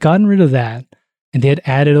if they had gotten rid of that and they had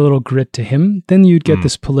added a little grit to him, then you'd get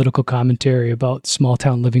this political commentary about small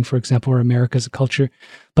town living, for example, or America's a culture.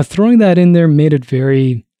 But throwing that in there made it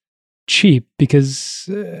very cheap because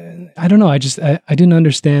I don't know. I didn't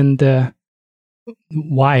understand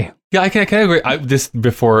why. Yeah, I can agree. Just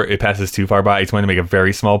before it passes too far by, I just wanted to make a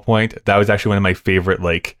very small point. That was actually one of my favorite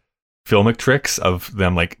like filmic tricks of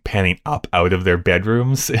them like panning up out of their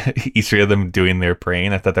bedrooms, each three of them doing their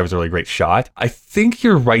praying. I thought that was a really great shot. I think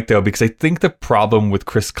you're right though, because I think the problem with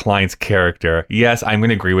Chris Klein's character, yes, I'm going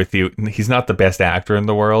to agree with you. He's not the best actor in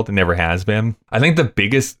the world and never has been. I think the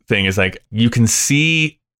biggest thing is like, you can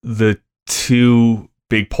see the two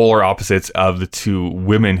big polar opposites of the two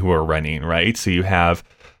women who are running, right? So you have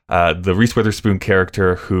the Reese Witherspoon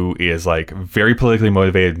character who is like very politically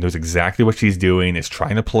motivated, knows exactly what she's doing, is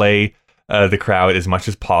trying to play the crowd as much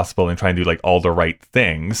as possible and trying to do like all the right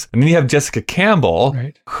things. And then you have Jessica Campbell,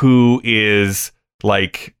 who is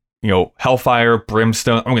like, hellfire,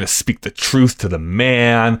 brimstone, I'm going to speak the truth to the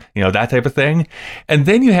man, that type of thing. And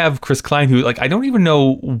then you have Chris Klein, who like, I don't even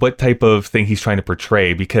know what type of thing he's trying to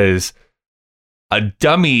portray, because a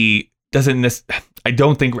dummy I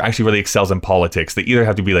don't think actually really excels in politics. They either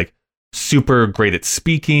have to be like super great at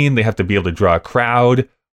speaking, they have to be able to draw a crowd,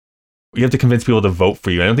 you have to convince people to vote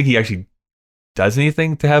for you. I don't think he actually does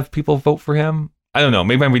anything to have people vote for him. I don't know.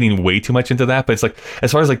 Maybe I'm reading way too much into that, but it's like,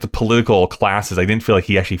 as far as like the political classes, I didn't feel like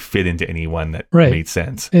he actually fit into anyone that made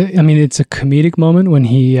sense. I mean, it's a comedic moment when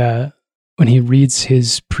he reads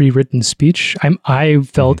his pre-written speech. I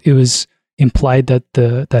felt it was implied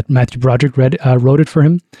that Matthew Broderick wrote it for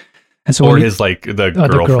him, and so his like the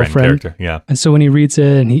girlfriend character, yeah. And so when he reads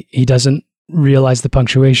it, and he doesn't realize the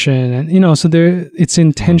punctuation, and so it's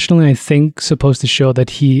intentionally, I think, supposed to show that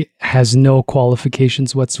he has no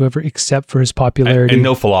qualifications whatsoever except for his popularity and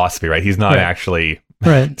no philosophy, right? He's not actually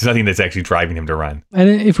right. There's nothing that's actually driving him to run. And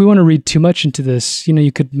if we want to read too much into this,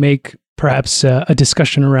 you could make perhaps a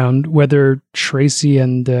discussion around whether Tracy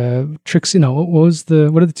and Trixie, what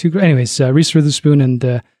are the two? Anyways, Reese Witherspoon and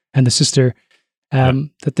the sister,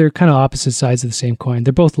 that they're kind of opposite sides of the same coin.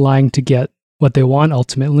 They're both lying to get what they want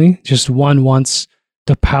ultimately. Just one wants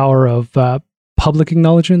the power of public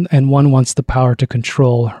acknowledgement, and one wants the power to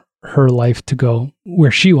control her life to go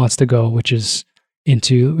where she wants to go, which is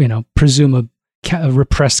into, presume a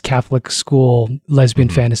repressed Catholic school lesbian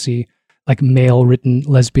fantasy, like male written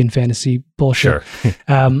lesbian fantasy bullshit. Sure.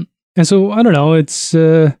 And so I don't know. It's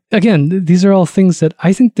again, these are all things that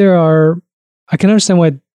I think I can understand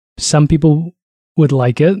why some people would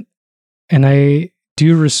like it, and I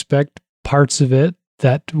do respect parts of it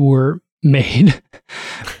that were made,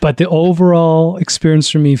 but the overall experience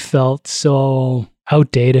for me felt so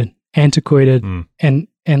outdated, antiquated, and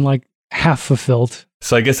like half fulfilled.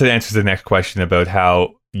 So I guess that answers the next question about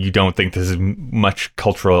how you don't think there's not much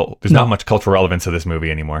cultural relevance to this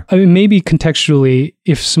movie anymore. I mean, maybe contextually,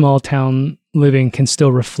 if small town living can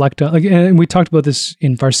still reflect on, and we talked about this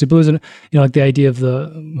in Varsity Blues, and like the idea of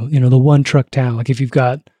the one truck town. Like if you've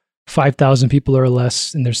got 5,000 people or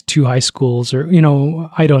less, and there's 2 high schools, or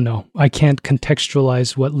I don't know. I can't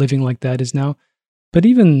contextualize what living like that is now. But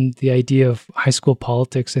even the idea of high school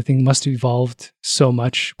politics, I think, must have evolved so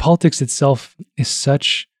much. Politics itself is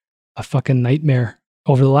such a fucking nightmare.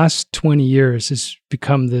 Over the last 20 years, has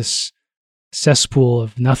become this cesspool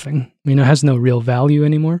of nothing. I mean, it has no real value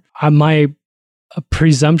anymore. My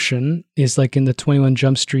presumption is like in the 21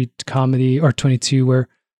 Jump Street comedy, or 22, where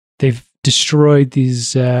they've destroyed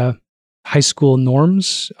these high school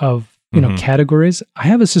norms of categories. I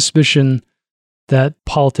have a suspicion that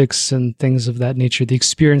politics and things of that nature, the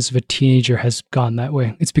experience of a teenager, has gone that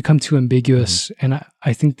way. It's become too ambiguous, and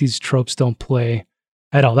I think these tropes don't play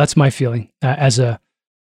at all. That's my feeling as a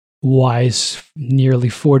wise, nearly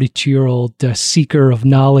 42-year-old seeker of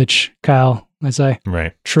knowledge, Kyle, as I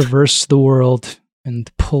traverse the world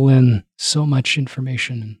and pull in so much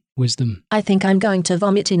information and wisdom. I think I'm going to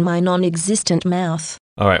vomit in my non-existent mouth.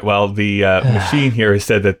 All right. Well, the machine here has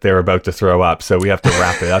said that they're about to throw up, so we have to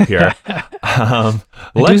wrap it up here. I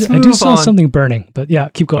do smell something burning, but yeah,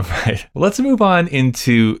 keep going. Right. Let's move on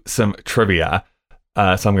into some trivia. So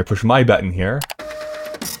I'm going to push my button here.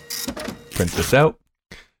 Print this out.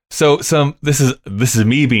 So this is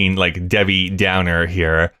me being like Debbie Downer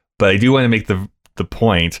here, but I do want to make the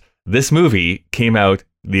point. This movie came out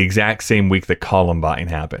the exact same week that Columbine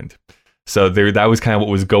happened. So that was kind of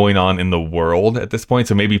what was going on in the world at this point.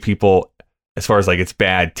 So maybe people, as far as like its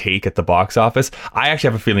bad take at the box office, I actually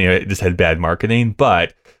have a feeling it just had bad marketing,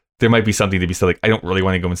 but there might be something to be said. Like, I don't really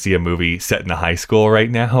want to go and see a movie set in a high school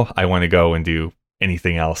right now. I want to go and do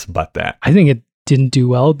anything else but that. I think it didn't do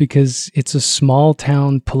well because it's a small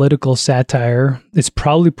town political satire. It's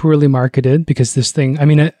probably poorly marketed because this thing, I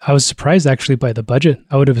mean, I was surprised actually by the budget.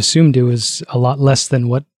 I would have assumed it was a lot less than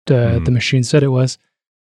what the machine said it was.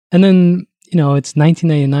 And then, it's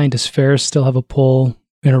 1999. Does Ferris still have a pull?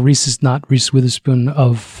 Reese is not Reese Witherspoon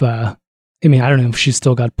of, I don't know if she's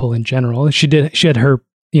still got pull in general. She had her,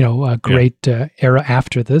 great era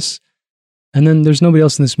after this. And then there's nobody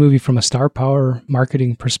else in this movie from a star power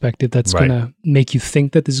marketing perspective that's going to make you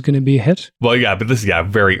think that this is going to be a hit. Well, yeah, but this is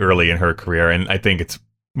very early in her career. And I think it's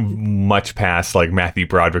much past like Matthew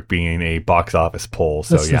Broderick being a box office pull.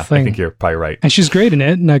 So yeah, I think you're probably right. And she's great in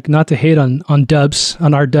it. Like, not to hate on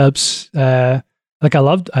our dubs. Like I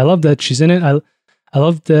love that she's in it. I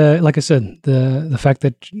love like I said, the fact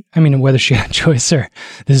that, whether she had a choice or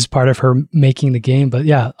this is part of her making the game, but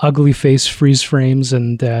yeah, ugly face freeze frames,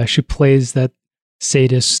 and she plays that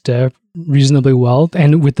sadist reasonably well,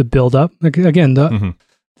 and with the build up. Like, again,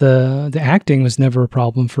 the acting was never a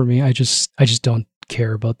problem for me. I just don't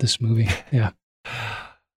care about this movie. Yeah.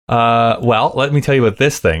 Well, let me tell you about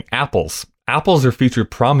this thing. Apples are featured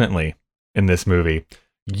prominently in this movie,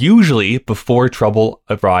 usually before trouble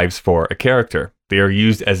arrives for a character. They are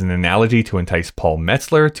used as an analogy to entice Paul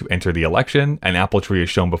Metzler to enter the election. An apple tree is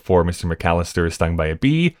shown before Mr. McAllister is stung by a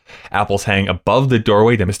bee. Apples hang above the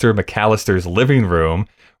doorway to Mr. McAllister's living room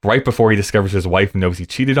right before he discovers his wife knows he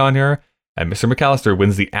cheated on her. And Mr. McAllister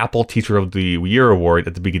wins the Apple Teacher of the Year award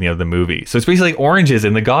at the beginning of the movie. So it's basically like oranges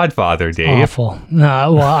in The Godfather, Dave. Awful.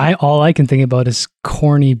 Well, all I can think about is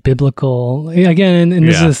corny biblical. Again, and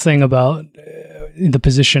this is the thing about the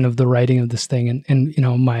position of the writing of this thing, and you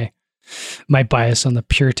know my bias on the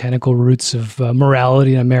puritanical roots of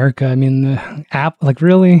morality in America. I mean, like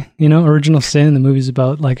really, you know, original sin. The movie's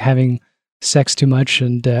about like having sex too much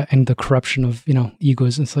and the corruption of, you know,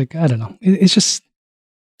 egos. It's like, I don't know. It's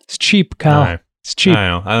cheap, Kyle. Right. It's cheap. I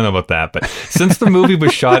don't know about that, but since the movie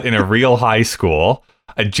was shot in a real high school,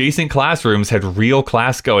 adjacent classrooms had real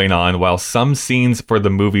class going on while some scenes for the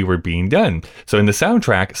movie were being done. So in the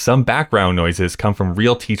soundtrack, some background noises come from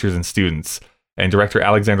real teachers and students. And director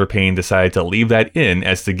Alexander Payne decided to leave that in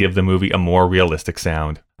as to give the movie a more realistic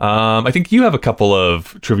sound. I think you have a couple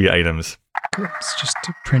of trivia items. It's just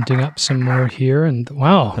printing up some more here. And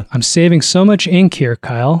wow, I'm saving so much ink here,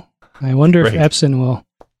 Kyle. I wonder if Epson will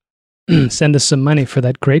send us some money for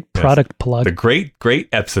that great product plug. The great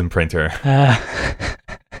Epson printer.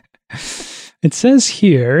 It says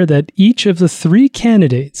here that each of the 3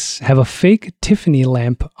 candidates have a fake Tiffany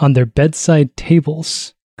lamp on their bedside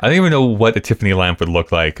tables. I don't even know what a Tiffany lamp would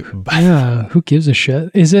look like. Yeah, who gives a shit?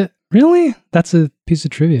 Is it really? That's a piece of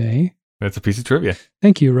trivia, eh? That's a piece of trivia.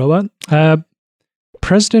 Thank you, Robot.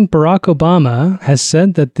 President Barack Obama has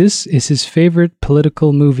said that this is his favorite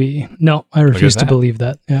political movie. No, I refuse to believe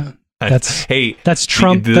that. Yeah. That's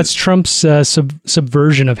Trump. That's Trump's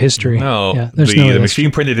subversion of history. No, yeah, the machine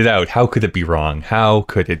printed it out. How could it be wrong? How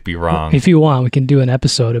could it be wrong? If you want, we can do an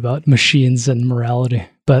episode about machines and morality.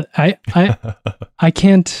 But I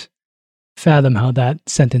can't fathom how that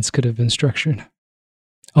sentence could have been structured.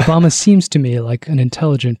 Obama seems to me like an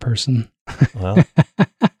intelligent person. Well,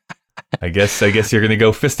 I guess you're going to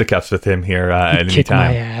go fisticuffs with him here at any kick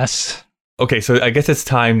time. My ass. Okay, so I guess it's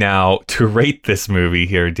time now to rate this movie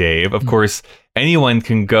here, Dave. Of course, anyone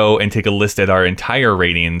can go and take a list at our entire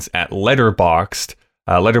ratings at Letterboxd,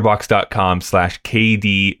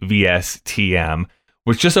 letterboxd.com/KDVSTM,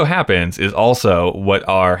 which just so happens is also what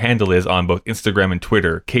our handle is on both Instagram and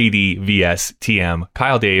Twitter, KDVSTM,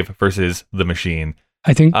 Kyle Dave versus The Machine.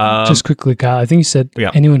 I think, just quickly, Kyle, I think you said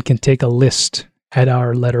anyone can take a list at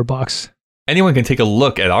our Letterboxd. Anyone can take a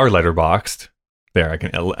look at our Letterboxd. There, I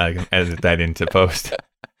can edit that into post.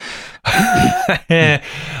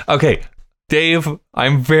 Okay, Dave,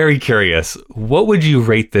 I'm very curious. What would you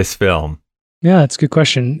rate this film? Yeah, that's a good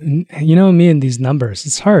question. You know me and these numbers.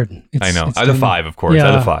 It's hard. I know. Out of 5, of course.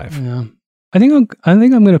 Out of 5. Yeah. I think I'm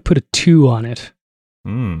going to put a 2 on it.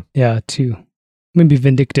 Yeah, 2. I'm going to be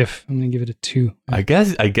vindictive. I'm going to give it a 2. Yeah.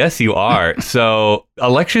 I guess you are. So,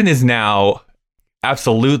 Election is now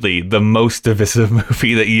absolutely the most divisive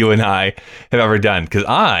movie that you and I have ever done, because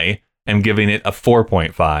I am giving it a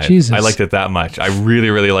 4.5. Jesus. I liked it that much. I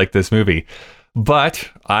really, really like this movie. But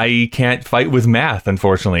I can't fight with math,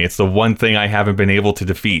 unfortunately. It's the one thing I haven't been able to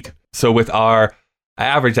defeat. So with our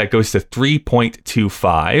average, that goes to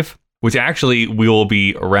 3.25, which actually we will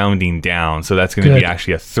be rounding down. So that's going to be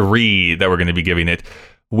actually a 3 that we're going to be giving it,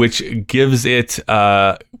 which gives it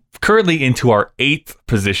currently into our 8th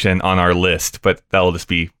position on our list. But that'll just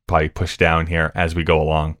be probably pushed down here as we go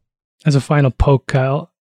along. As a final poke,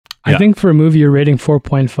 Kyle, I think for a movie you're rating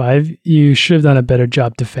 4.5, you should have done a better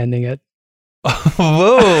job defending it.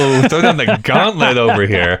 Whoa, throw down the gauntlet over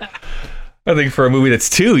here. I think for a movie that's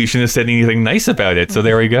 2, you shouldn't have said anything nice about it. So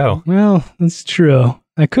there we go. Well, that's true.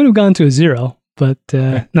 I could have gone to a 0, but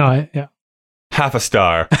no, half a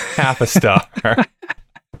star. Half a star.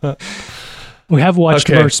 We have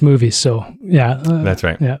watched worse movies, so yeah. That's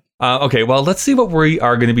right. Yeah. Okay, well, let's see what we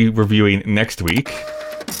are going to be reviewing next week.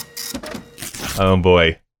 Oh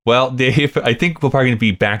boy. Well, Dave, I think we're probably going to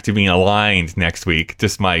be back to being aligned next week.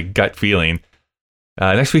 Just my gut feeling.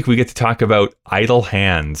 Next week, we get to talk about Idle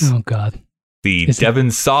Hands. Oh, God. The Devon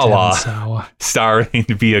Sawa starring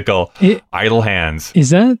vehicle, Idle Hands. Is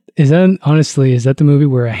that honestly, is that the movie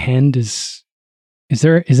where a hand is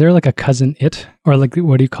there like a cousin it? Or like,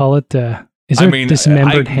 what do you call it? Is there a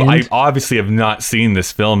dismembered hand? I obviously have not seen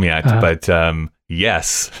this film yet, but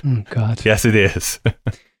yes. Oh, God. Yes, it is.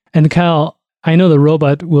 And Kyle, I know the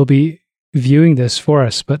robot will be viewing this for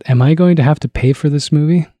us, but am I going to have to pay for this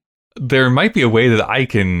movie? There might be a way that I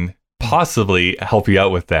can possibly help you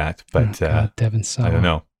out with that, but Devon Sawa. I don't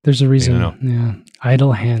know. There's a reason. Yeah,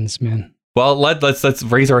 Idle Hands, man. Well, let's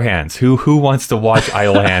raise our hands. Who wants to watch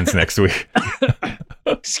Idle Hands next week?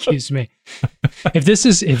 Excuse me. If this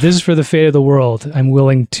is for the fate of the world, I'm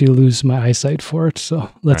willing to lose my eyesight for it. So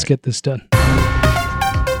let's get this done.